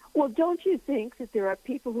 Well, don't you think that there are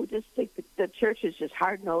people who just think that the church is just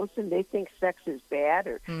hard-nosed and they think sex is bad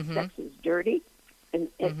or sex is dirty? And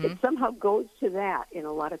it somehow goes to that in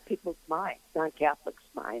a lot of people's minds, non-Catholics'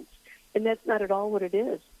 minds. And that's not at all what it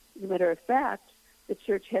is. As a matter of fact, the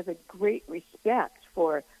church has a great respect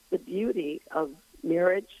for the beauty of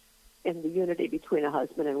marriage and the unity between a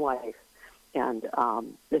husband and wife. And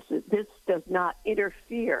this does not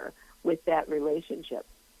interfere with that relationship.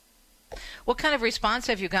 What kind of response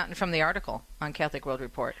have you gotten from the article on Catholic World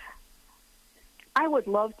Report? I would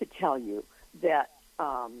love to tell you that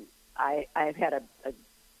I've had a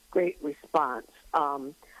great response.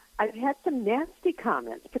 I've had some nasty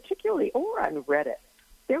comments, particularly over on Reddit.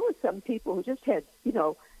 There were some people who just had,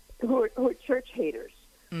 who are church haters,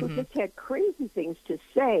 who just had crazy things to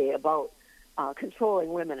say about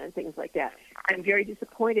controlling women and things like that. I'm very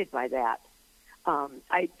disappointed by that.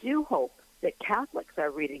 I do hope that Catholics are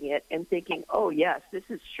reading it and thinking, oh, yes, this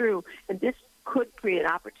is true, and this could create an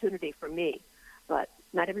opportunity for me. But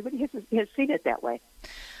not everybody has seen it that way.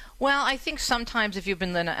 Well, I think sometimes if you've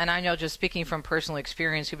been, and I know just speaking from personal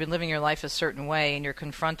experience, you've been living your life a certain way and you're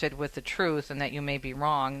confronted with the truth and that you may be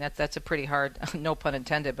wrong, that's a pretty hard, no pun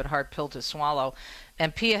intended, but hard pill to swallow.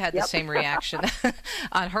 And Pia had the same reaction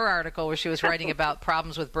on her article where she was writing about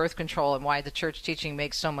problems with birth control and why the church teaching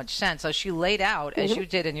makes so much sense. So she laid out, as you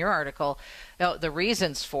did in your article, the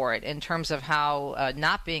reasons for it in terms of how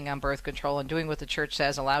not being on birth control and doing what the church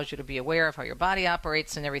says allows you to be aware of how your body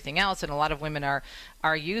operates and everything else. And a lot of women are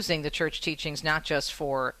using the church teachings not just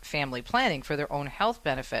for family planning, for their own health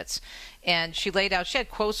benefits. And she laid out, she had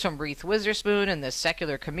quotes from Reese Witherspoon and this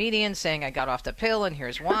secular comedian saying, I got off the pill and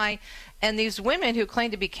here's why. And these women who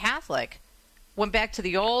claim to be Catholic went back to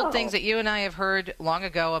the old things that you and I have heard long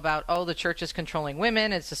ago about, the church is controlling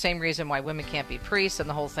women. It's the same reason why women can't be priests and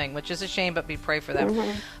the whole thing, which is a shame, but we pray for them.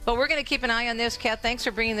 But we're going to keep an eye on this, Kat. Thanks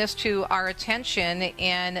for bringing this to our attention.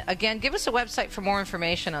 And again, give us a website for more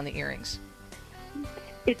information on the earrings.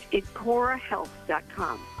 It's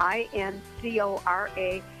IncoraHealth.com,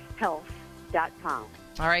 INCORA health.com.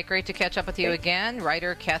 All right, great to catch up with you again.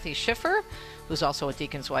 Writer Cathy Shiffer, who's also a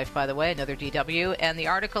deacon's wife, by the way, another DW. And the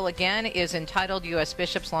article, again, is entitled U.S.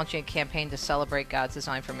 Bishops Launching a Campaign to Celebrate God's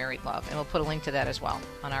Design for Married Love. And we'll put a link to that as well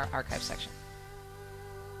on our archive section.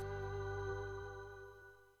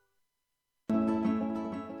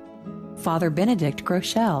 Father Benedict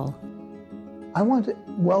Groeschel. I want to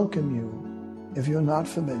welcome you, if you're not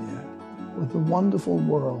familiar, with the wonderful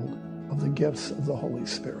world of the gifts of the Holy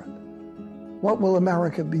Spirit. What will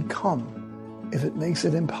America become if it makes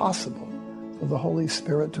it impossible for the Holy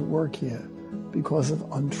Spirit to work here because of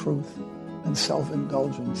untruth and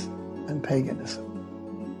self-indulgence and paganism?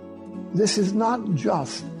 This is not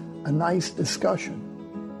just a nice discussion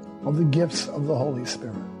of the gifts of the Holy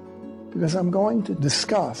Spirit, because I'm going to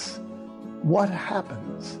discuss what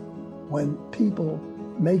happens when people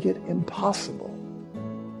make it impossible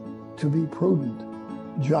to be prudent,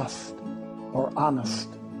 just, or honest,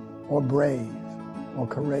 or brave, or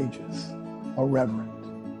courageous, or reverent.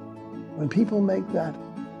 When people make that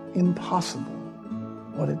impossible,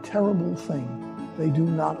 what a terrible thing they do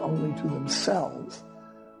not only to themselves,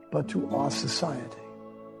 but to our society.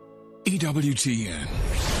 EWTN.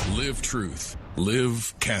 Live truth.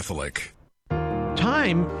 Live Catholic.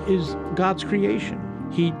 Time is God's creation.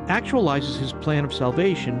 He actualizes his plan of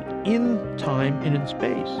salvation in time and in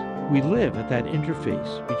space. We live at that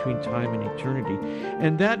interface between time and eternity,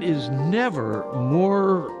 and that is never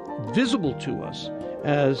more visible to us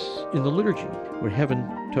as in the liturgy, where heaven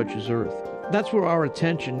touches earth. That's where our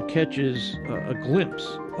attention catches a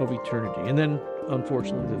glimpse of eternity. And then,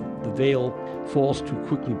 unfortunately, the veil falls too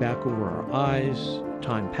quickly back over our eyes.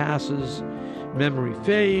 Time passes, memory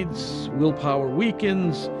fades, willpower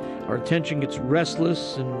weakens, our attention gets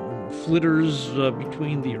restless and flitters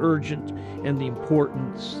between the urgent and the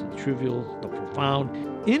important, the trivial, the profound.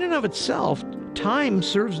 In and of itself, time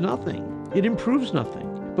serves nothing. It improves nothing.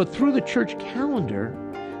 But through the church calendar,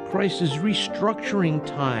 Christ is restructuring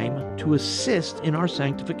time to assist in our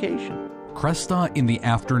sanctification. Cresta in the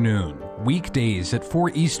afternoon, weekdays at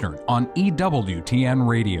 4 Eastern on EWTN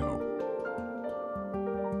Radio.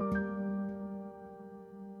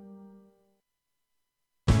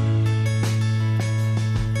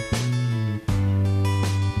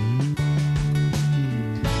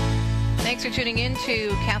 Thanks for tuning in to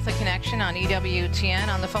Catholic Connection on EWTN.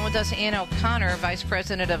 On the phone with us, Ann O'Connor, Vice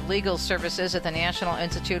President of Legal Services at the National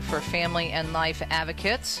Institute for Family and Life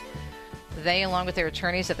Advocates. They, along with their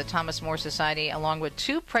attorneys at the Thomas More Society, along with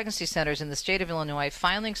 2 pregnancy centers in the state of Illinois,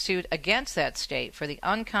 filing suit against that state for the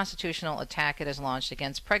unconstitutional attack it has launched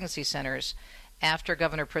against pregnancy centers after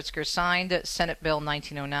Governor Pritzker signed Senate Bill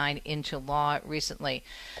 1909 into law recently.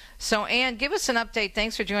 So, Ann, give us an update.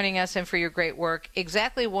 Thanks for joining us and for your great work.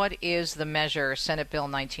 Exactly what is the measure, Senate Bill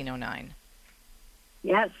 1909?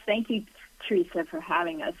 Yes, thank you, Teresa, for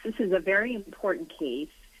having us. This is a very important case.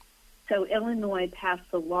 So Illinois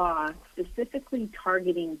passed a law specifically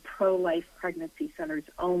targeting pro-life pregnancy centers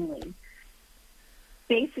only,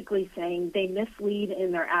 basically saying they mislead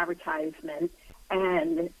in their advertisement,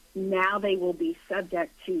 and now they will be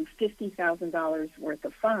subject to $50,000 worth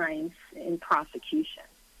of fines in prosecution.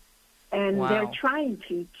 And Wow. They're trying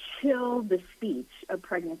to chill the speech of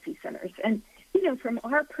pregnancy centers. And, you know, from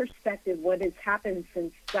our perspective, what has happened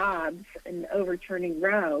since Dobbs and overturning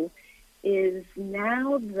Roe is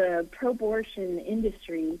now the pro-abortion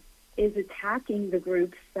industry is attacking the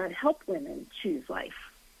groups that help women choose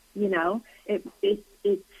life. You know,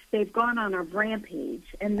 they've gone on a rampage,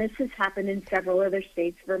 and this has happened in several other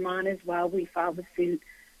states, Vermont as well. We filed a suit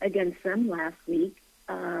against them last week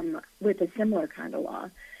with a similar kind of law.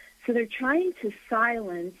 So they're trying to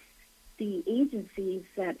silence the agencies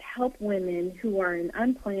that help women who are in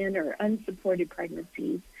unplanned or unsupported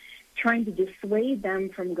pregnancies, trying to dissuade them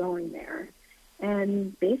from going there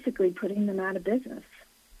and basically putting them out of business.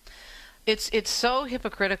 It's so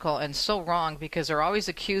hypocritical and so wrong because they're always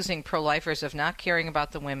accusing pro-lifers of not caring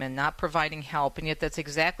about the women, not providing help, and yet that's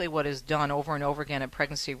exactly what is done over and over again at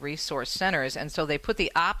pregnancy resource centers. And so they put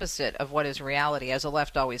the opposite of what is reality, as the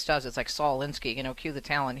left always does. It's like Saul Alinsky, you know, cue the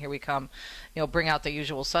talent, here we come, you know, bring out the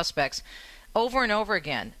usual suspects. Over and over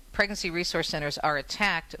again, pregnancy resource centers are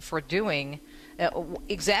attacked for doing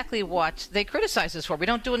exactly what they criticize us for. We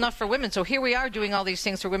don't do enough for women, so here we are doing all these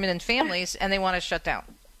things for women and families, and they want to shut down.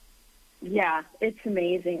 Yeah, it's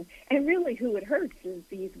amazing. And really who it hurts is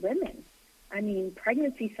these women. I mean,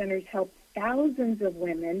 pregnancy centers help thousands of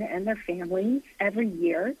women and their families every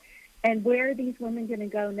year. And where are these women going to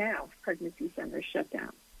go now if pregnancy centers shut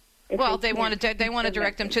down? Well, they want to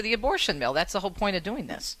direct them to the abortion mill. That's the whole point of doing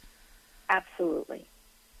this. Absolutely.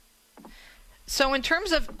 So in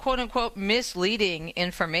terms of quote-unquote misleading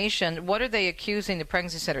information, what are they accusing the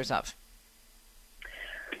pregnancy centers of?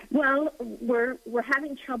 Well, we're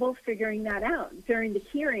having trouble figuring that out. During the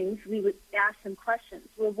hearings, we would ask them questions.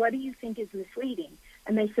 Well, what do you think is misleading?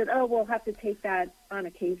 And they said, oh, we'll have to take that on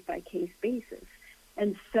a case-by-case basis.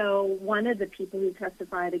 And so one of the people who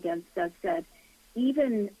testified against us said,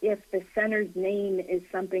 even if the center's name is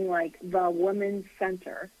something like the Women's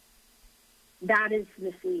Center, that is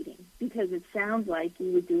misleading because it sounds like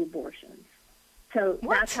you would do abortions. So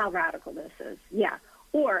that's how radical this is. Yeah.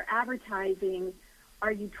 Or advertising,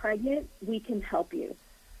 are you pregnant? We can help you.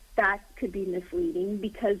 That could be misleading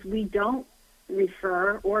because we don't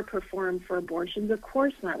refer or perform for abortions. Of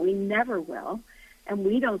course not. We never will. And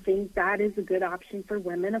we don't think that is a good option for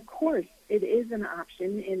women. Of course, it is an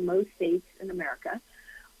option in most states in America.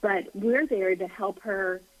 But we're there to help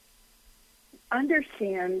her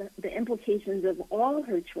understand the implications of all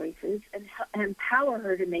her choices and empower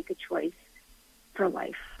her to make a choice for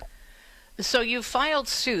life. So you filed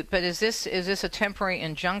suit, but is this a temporary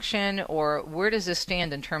injunction, or where does this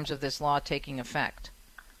stand in terms of this law taking effect?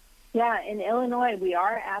 Yeah, in Illinois, we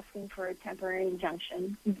are asking for a temporary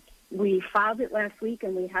injunction. We filed it last week,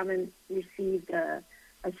 and we haven't received a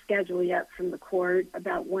schedule yet from the court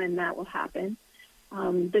about when that will happen.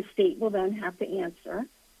 The state will then have to answer,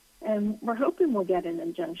 and we're hoping we'll get an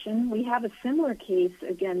injunction. We have a similar case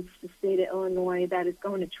against the state of Illinois that is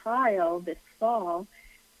going to trial this fall,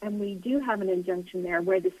 and we do have an injunction there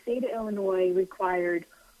where the state of Illinois required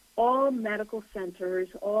all medical centers,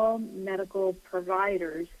 all medical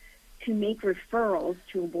providers to make referrals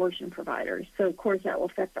to abortion providers. So, of course, that will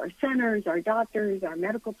affect our centers, our doctors, our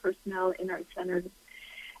medical personnel in our centers.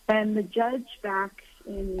 And the judge back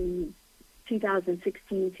in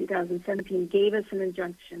 2016, 2017 gave us an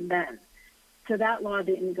injunction then. So that law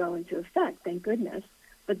didn't go into effect, thank goodness.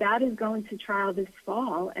 But that is going to trial this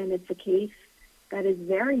fall, and it's a case that is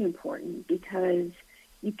very important because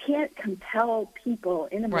you can't compel people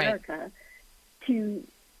in America to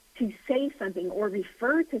say something or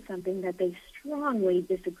refer to something that they strongly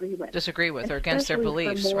disagree with. Or against their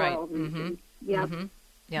beliefs, right? Mm-hmm. Yep. Mm-hmm.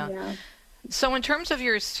 Yeah. So in terms of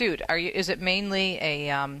your suit, is it mainly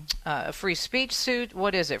a free speech suit?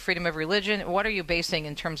 What is it? Freedom of religion? What are you basing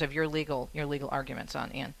in terms of your legal arguments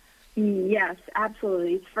on, Ann? Yes,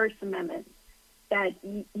 absolutely. It's First Amendment. That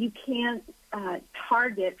you can't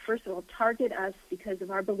target us because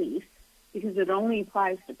of our beliefs, because it only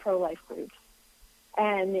applies to pro-life groups.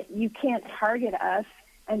 And you can't target us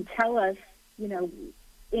and tell us,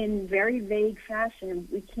 in very vague fashion,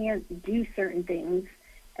 we can't do certain things,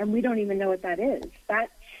 and we don't even know what that is. That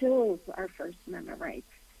chills our First Amendment rights.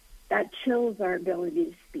 That chills our ability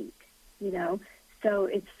to speak, So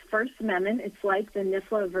it's First Amendment. It's like the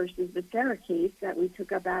NIFLA versus Becerra case that we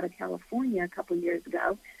took up out of California a couple years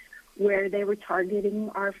ago, where they were targeting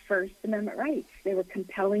our First Amendment rights. They were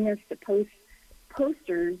compelling us to post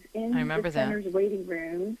posters in the center's waiting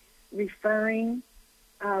rooms referring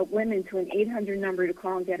women to an 800 number to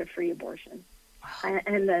call and get a free abortion.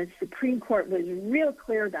 And the Supreme Court was real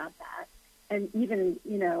clear about that. And even,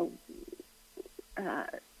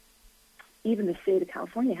 even the state of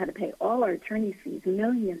California had to pay all our attorney fees,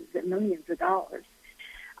 millions and millions of dollars,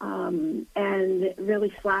 and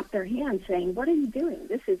really slapped their hands saying, what are you doing?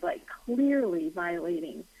 This is clearly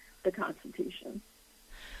violating the Constitution.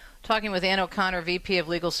 Talking with Ann O'Connor, VP of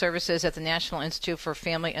Legal Services at the National Institute for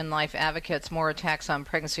Family and Life Advocates, more attacks on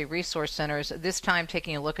pregnancy resource centers, this time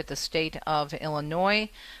taking a look at the state of Illinois,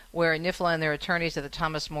 where NIFLA and their attorneys at the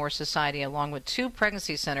Thomas More Society, along with 2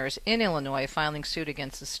 pregnancy centers in Illinois, filing suit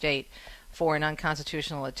against the state for an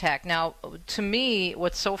unconstitutional attack. Now, to me,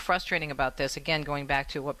 what's so frustrating about this, again, going back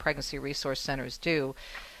to what pregnancy resource centers do,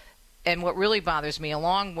 and what really bothers me,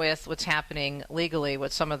 along with what's happening legally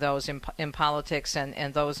with some of those in politics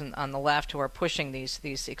and those on the left who are pushing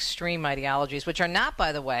these extreme ideologies, which are not,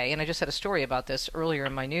 by the way, and I just had a story about this earlier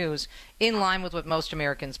in my news, in line with what most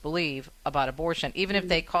Americans believe about abortion. Even if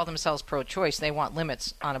they call themselves pro-choice, they want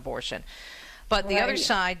limits on abortion. But the other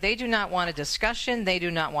side, they do not want a discussion. They do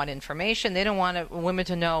not want information. They don't want women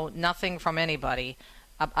to know nothing from anybody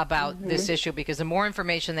about this issue, because the more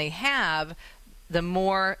information they have, the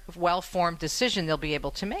more well-formed decision they'll be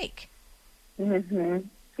able to make.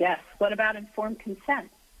 Yes. What about informed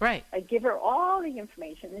consent? Right. I give her all the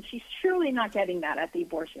information, and she's surely not getting that at the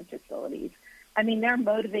abortion facilities. I mean, they're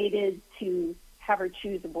motivated to have her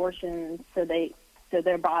choose abortion so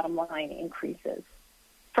their bottom line increases.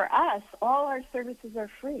 For us, all our services are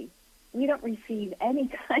free. We don't receive any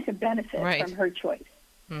kind of benefit from her choice.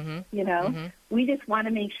 We just want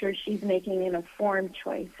to make sure she's making an informed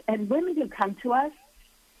choice. And women who come to us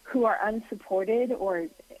who are unsupported or,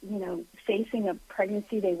 facing a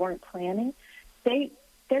pregnancy they weren't planning,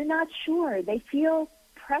 they're not sure. They feel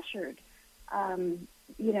pressured,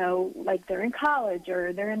 like they're in college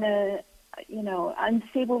or they're in a,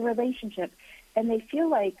 unstable relationship. And they feel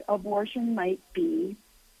like abortion might be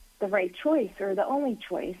the right choice or the only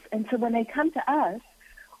choice. And so when they come to us,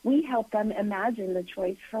 we help them imagine the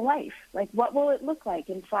choice for life. Like, what will it look like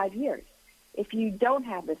in 5 years if you don't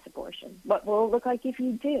have this abortion? What will it look like if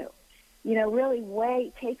you do?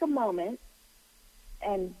 Really take a moment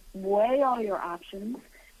and weigh all your options.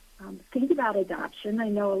 Think about adoption. I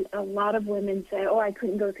know a lot of women say, I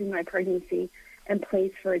couldn't go through my pregnancy and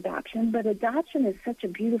place for adoption. But adoption is such a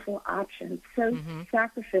beautiful option, so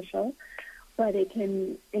sacrificial, but it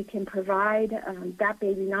can provide that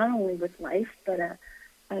baby not only with life, but a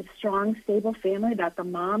strong, stable family that the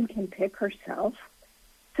mom can pick herself.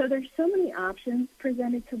 So there's so many options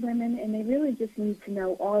presented to women, and they really just need to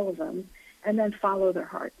know all of them and then follow their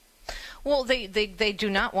heart. Well, they do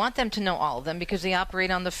not want them to know all of them because they operate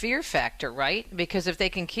on the fear factor, right? Because if they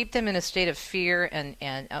can keep them in a state of fear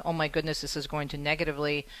and oh my goodness, this is going to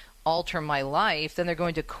negatively alter my life, then they're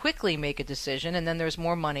going to quickly make a decision, and then there's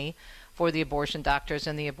more money for the abortion doctors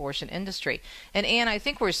and the abortion industry. And Ann, I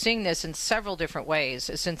think we're seeing this in several different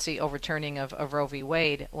ways since the overturning of Roe v.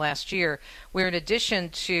 Wade last year, where in addition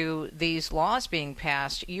to these laws being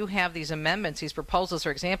passed, you have these amendments, these proposals.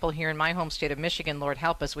 For example, here in my home state of Michigan, Lord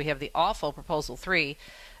help us, we have the awful Proposal 3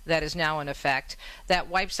 that is now in effect that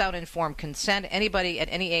wipes out informed consent. Anybody at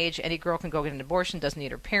any age, any girl can go get an abortion, doesn't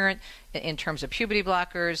need her parent. In terms of puberty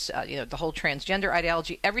blockers, the whole transgender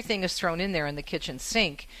ideology, everything is thrown in there in the kitchen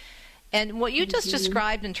sink. And what you just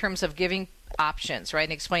described in terms of giving options, right,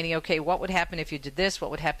 and explaining, okay, what would happen if you did this,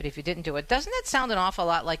 what would happen if you didn't do it, doesn't that sound an awful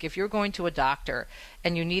lot like if you're going to a doctor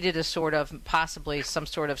and you needed a sort of possibly some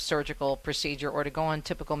sort of surgical procedure or to go on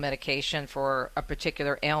typical medication for a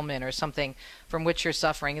particular ailment or something from which you're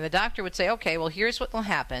suffering, and the doctor would say, okay, well, here's what will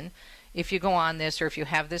happen if you go on this or if you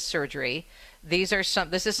have this surgery. This is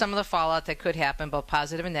some of the fallout that could happen, both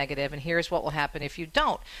positive and negative, and here's what will happen if you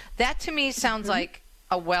don't. That to me sounds like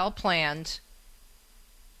a well-planned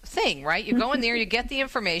thing, right? You go in there, you get the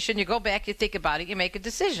information, you go back, you think about it, you make a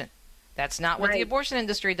decision. That's not what the abortion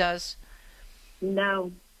industry does.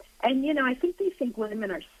 No. And, I think they think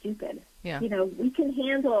women are stupid. Yeah. We can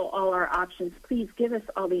handle all our options. Please give us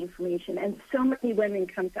all the information. And so many women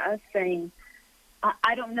come to us saying,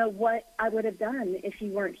 I don't know what I would have done if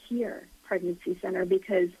you weren't here, Pregnancy Center,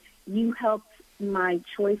 because you helped my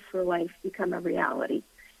choice for life become a reality.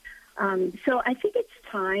 So I think it's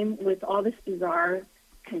time, with all this bizarre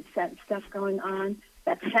consent stuff going on,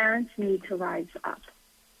 that parents need to rise up.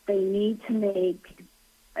 They need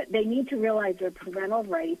to realize their parental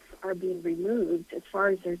rights are being removed as far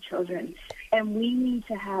as their children. And we need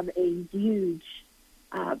to have a huge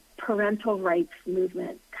parental rights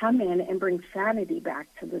movement come in and bring sanity back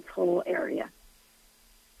to this whole area.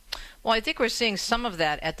 Well, I think we're seeing some of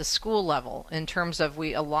that at the school level in terms of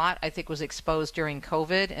a lot, I think, was exposed during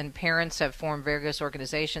COVID, and parents have formed various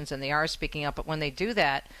organizations, and they are speaking up. But when they do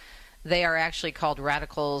that, they are actually called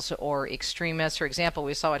radicals or extremists. For example,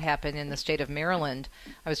 we saw it happen in the state of Maryland.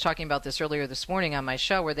 I was talking about this earlier this morning on my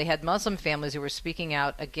show, where they had Muslim families who were speaking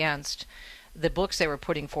out against the books they were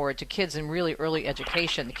putting forward to kids in really early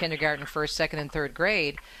education, the kindergarten, first, second, and third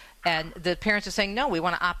grade. And the parents are saying, no, we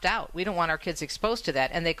want to opt out. We don't want our kids exposed to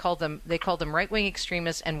that. And they called them right-wing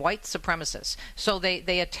extremists and white supremacists. So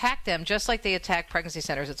they attack them just like they attack pregnancy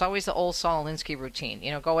centers. It's always the old Saul Alinsky routine,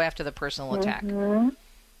 go after the personal attack. Mm-hmm.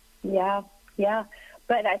 Yeah.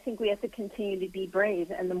 But I think we have to continue to be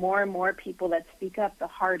brave. And the more and more people that speak up, the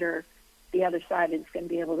harder the other side is going to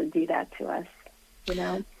be able to do that to us,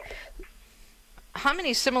 How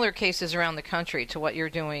many similar cases around the country to what you're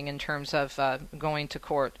doing in terms of going to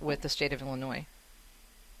court with the state of Illinois?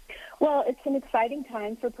 Well, it's an exciting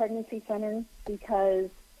time for pregnancy centers because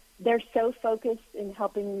they're so focused in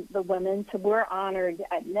helping the women. So we're honored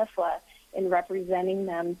at NIFLA in representing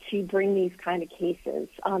them to bring these kind of cases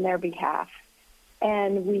on their behalf.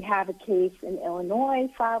 And we have a case in Illinois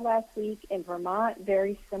filed last week, in Vermont,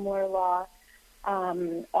 very similar law.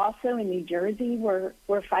 Also in New Jersey,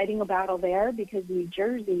 we're fighting a battle there because New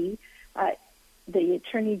Jersey, the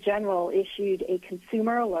Attorney General issued a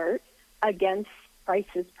consumer alert against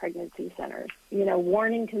crisis pregnancy centers,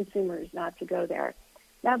 warning consumers not to go there.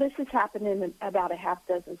 Now, this has happened in about a half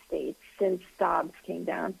dozen states since Dobbs came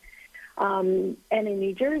down. And in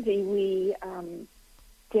New Jersey, we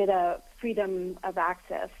did a Freedom of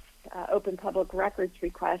Access, open public records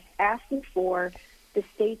request asking for the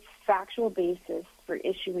state's factual basis for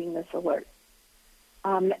issuing this alert.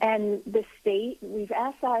 And the state, we've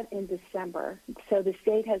asked that in December, so the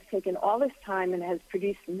state has taken all this time and has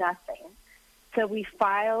produced nothing. So we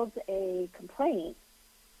filed a complaint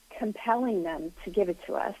compelling them to give it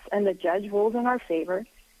to us, and the judge ruled in our favor.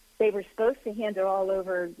 They were supposed to hand it all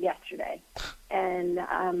over yesterday, and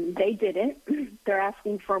they didn't. They're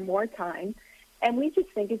asking for more time, and we just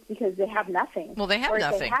think it's because they have nothing. Well, they have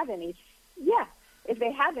nothing. If they have any, if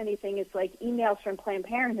they have anything, it's like emails from Planned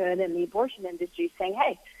Parenthood and the abortion industry saying,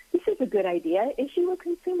 hey, this is a good idea, issue a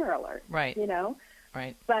consumer alert. Right.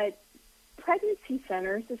 Right. But pregnancy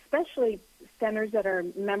centers, especially centers that are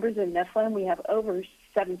members of NIFLA, and we have over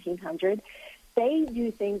 1,700, they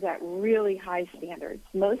do things at really high standards.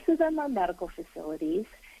 Most of them are medical facilities,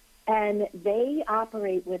 and they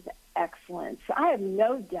operate with excellence. So I have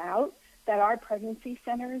no doubt that our pregnancy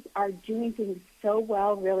centers are doing things so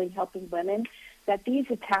well, really helping women, that these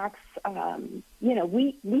attacks,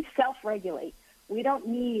 we self-regulate. We don't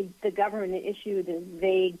need the government to issue this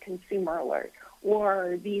vague consumer alert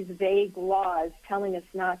or these vague laws telling us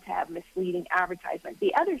not to have misleading advertisement.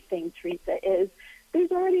 The other thing, Teresa, is there's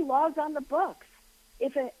already laws on the books.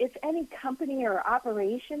 If any company or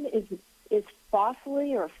operation is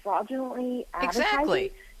falsely or fraudulently advertising,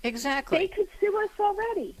 exactly, they could sue us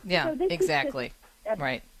already. Yeah, so this exactly. Is just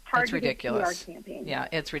right. It's ridiculous. Yeah,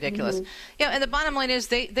 it's ridiculous. Mm-hmm. Yeah, and the bottom line is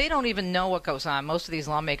they don't even know what goes on, most of these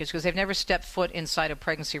lawmakers, because they've never stepped foot inside a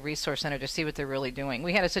pregnancy resource center to see what they're really doing.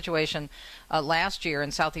 We had a situation last year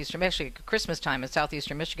in southeastern, actually Christmas time in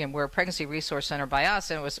southeastern Michigan, where a pregnancy resource center by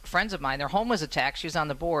us, and it was friends of mine, their home was attacked. She was on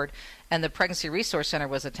the board, and the pregnancy resource center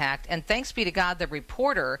was attacked. And thanks be to God, the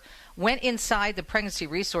reporter went inside the pregnancy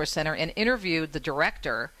resource center and interviewed the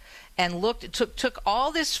director and took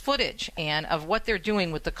all this footage, Anne, of what they're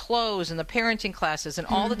doing with the clothes and the parenting classes and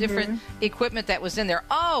all the different equipment that was in there.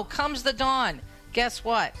 Oh, comes the dawn. Guess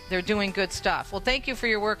what? They're doing good stuff. Well, thank you for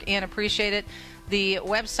your work, Anne. Appreciate it. The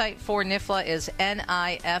website for NIFLA is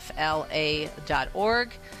nifla.org.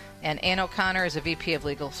 And Ann O'Connor is a VP of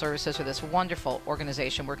Legal Services for this wonderful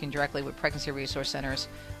organization working directly with pregnancy resource centers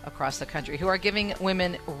across the country who are giving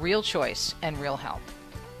women real choice and real help.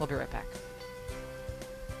 We'll be right back.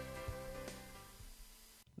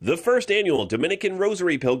 The first annual Dominican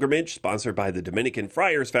Rosary Pilgrimage, sponsored by the Dominican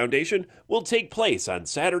Friars Foundation, will take place on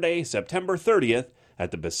Saturday, September 30th at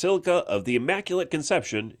the Basilica of the Immaculate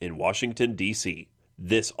Conception in Washington, D.C.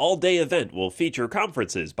 This all-day event will feature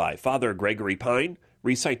conferences by Father Gregory Pine,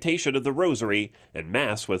 recitation of the Rosary, and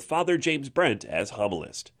Mass with Father James Brent as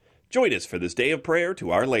homilist. Join us for this day of prayer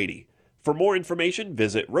to Our Lady. For more information,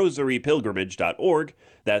 visit rosarypilgrimage.org.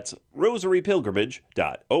 That's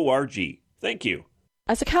rosarypilgrimage.org. Thank you.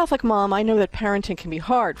 As a Catholic mom, I know that parenting can be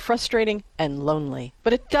hard, frustrating, and lonely.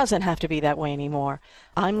 But it doesn't have to be that way anymore.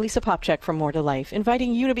 I'm Lisa Popchak from More to Life,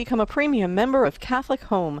 inviting you to become a premium member of Catholic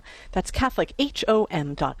Home. That's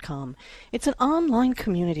CatholicHOM.com. It's an online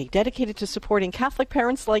community dedicated to supporting Catholic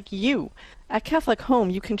parents like you. At Catholic Home,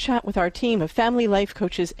 you can chat with our team of family life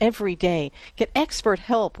coaches every day, get expert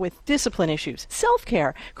help with discipline issues,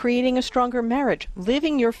 self-care, creating a stronger marriage,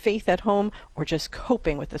 living your faith at home, or just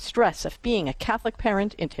coping with the stress of being a Catholic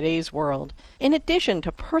parent in today's world. In addition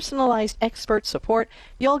to personalized expert support,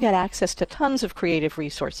 you'll get access to tons of creative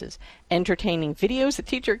resources, entertaining videos that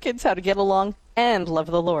teach your kids how to get along and love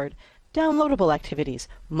the Lord, downloadable activities,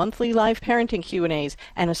 monthly live parenting Q&As,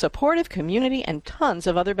 and a supportive community and tons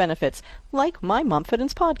of other benefits, like my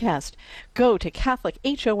Momfidence podcast. Go to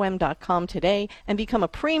CatholicHOM.com today and become a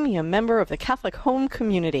premium member of the Catholic Home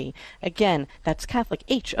community. Again, that's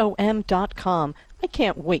CatholicHOM.com. I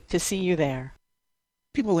can't wait to see you there.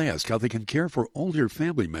 People ask how they can care for older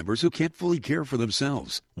family members who can't fully care for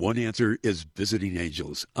themselves. One answer is Visiting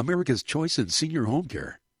Angels, America's choice in senior home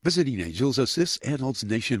care. Visiting Angels assists adults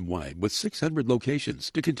nationwide with 600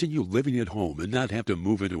 locations to continue living at home and not have to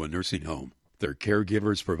move into a nursing home. Their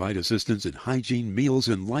caregivers provide assistance in hygiene, meals,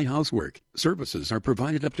 and light housework. Services are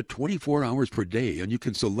provided up to 24 hours per day, and you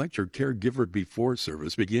can select your caregiver before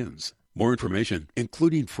service begins. More information,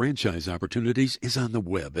 including franchise opportunities, is on the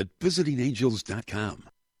web at visitingangels.com.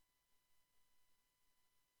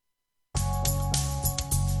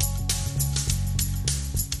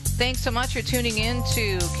 Thanks so much for tuning in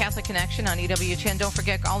to Catholic Connection on EWTN. Don't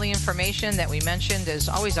forget, all the information that we mentioned is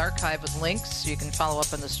always archived with links. You can follow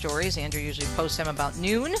up on the stories. Andrew usually posts them about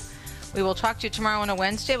noon. We will talk to you tomorrow on a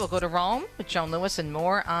Wednesday. We'll go to Rome with Joan Lewis and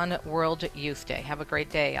more on World Youth Day. Have a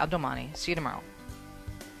great day. Al Domani. See you tomorrow.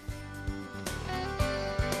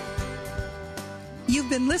 You've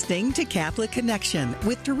been listening to Catholic Connection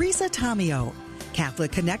with Teresa Tomeo.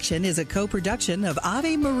 Catholic Connection is a co-production of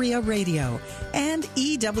Ave Maria Radio and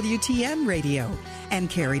EWTN Radio and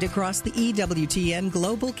carried across the EWTN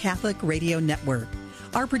Global Catholic Radio Network.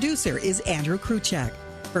 Our producer is Andrew Kruchek.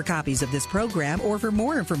 For copies of this program or for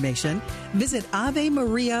more information, visit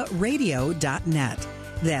AveMariaRadio.net.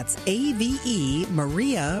 That's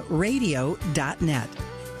AVEMariaRadio.net.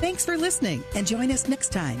 Thanks for listening and join us next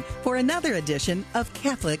time for another edition of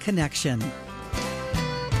Catholic Connection.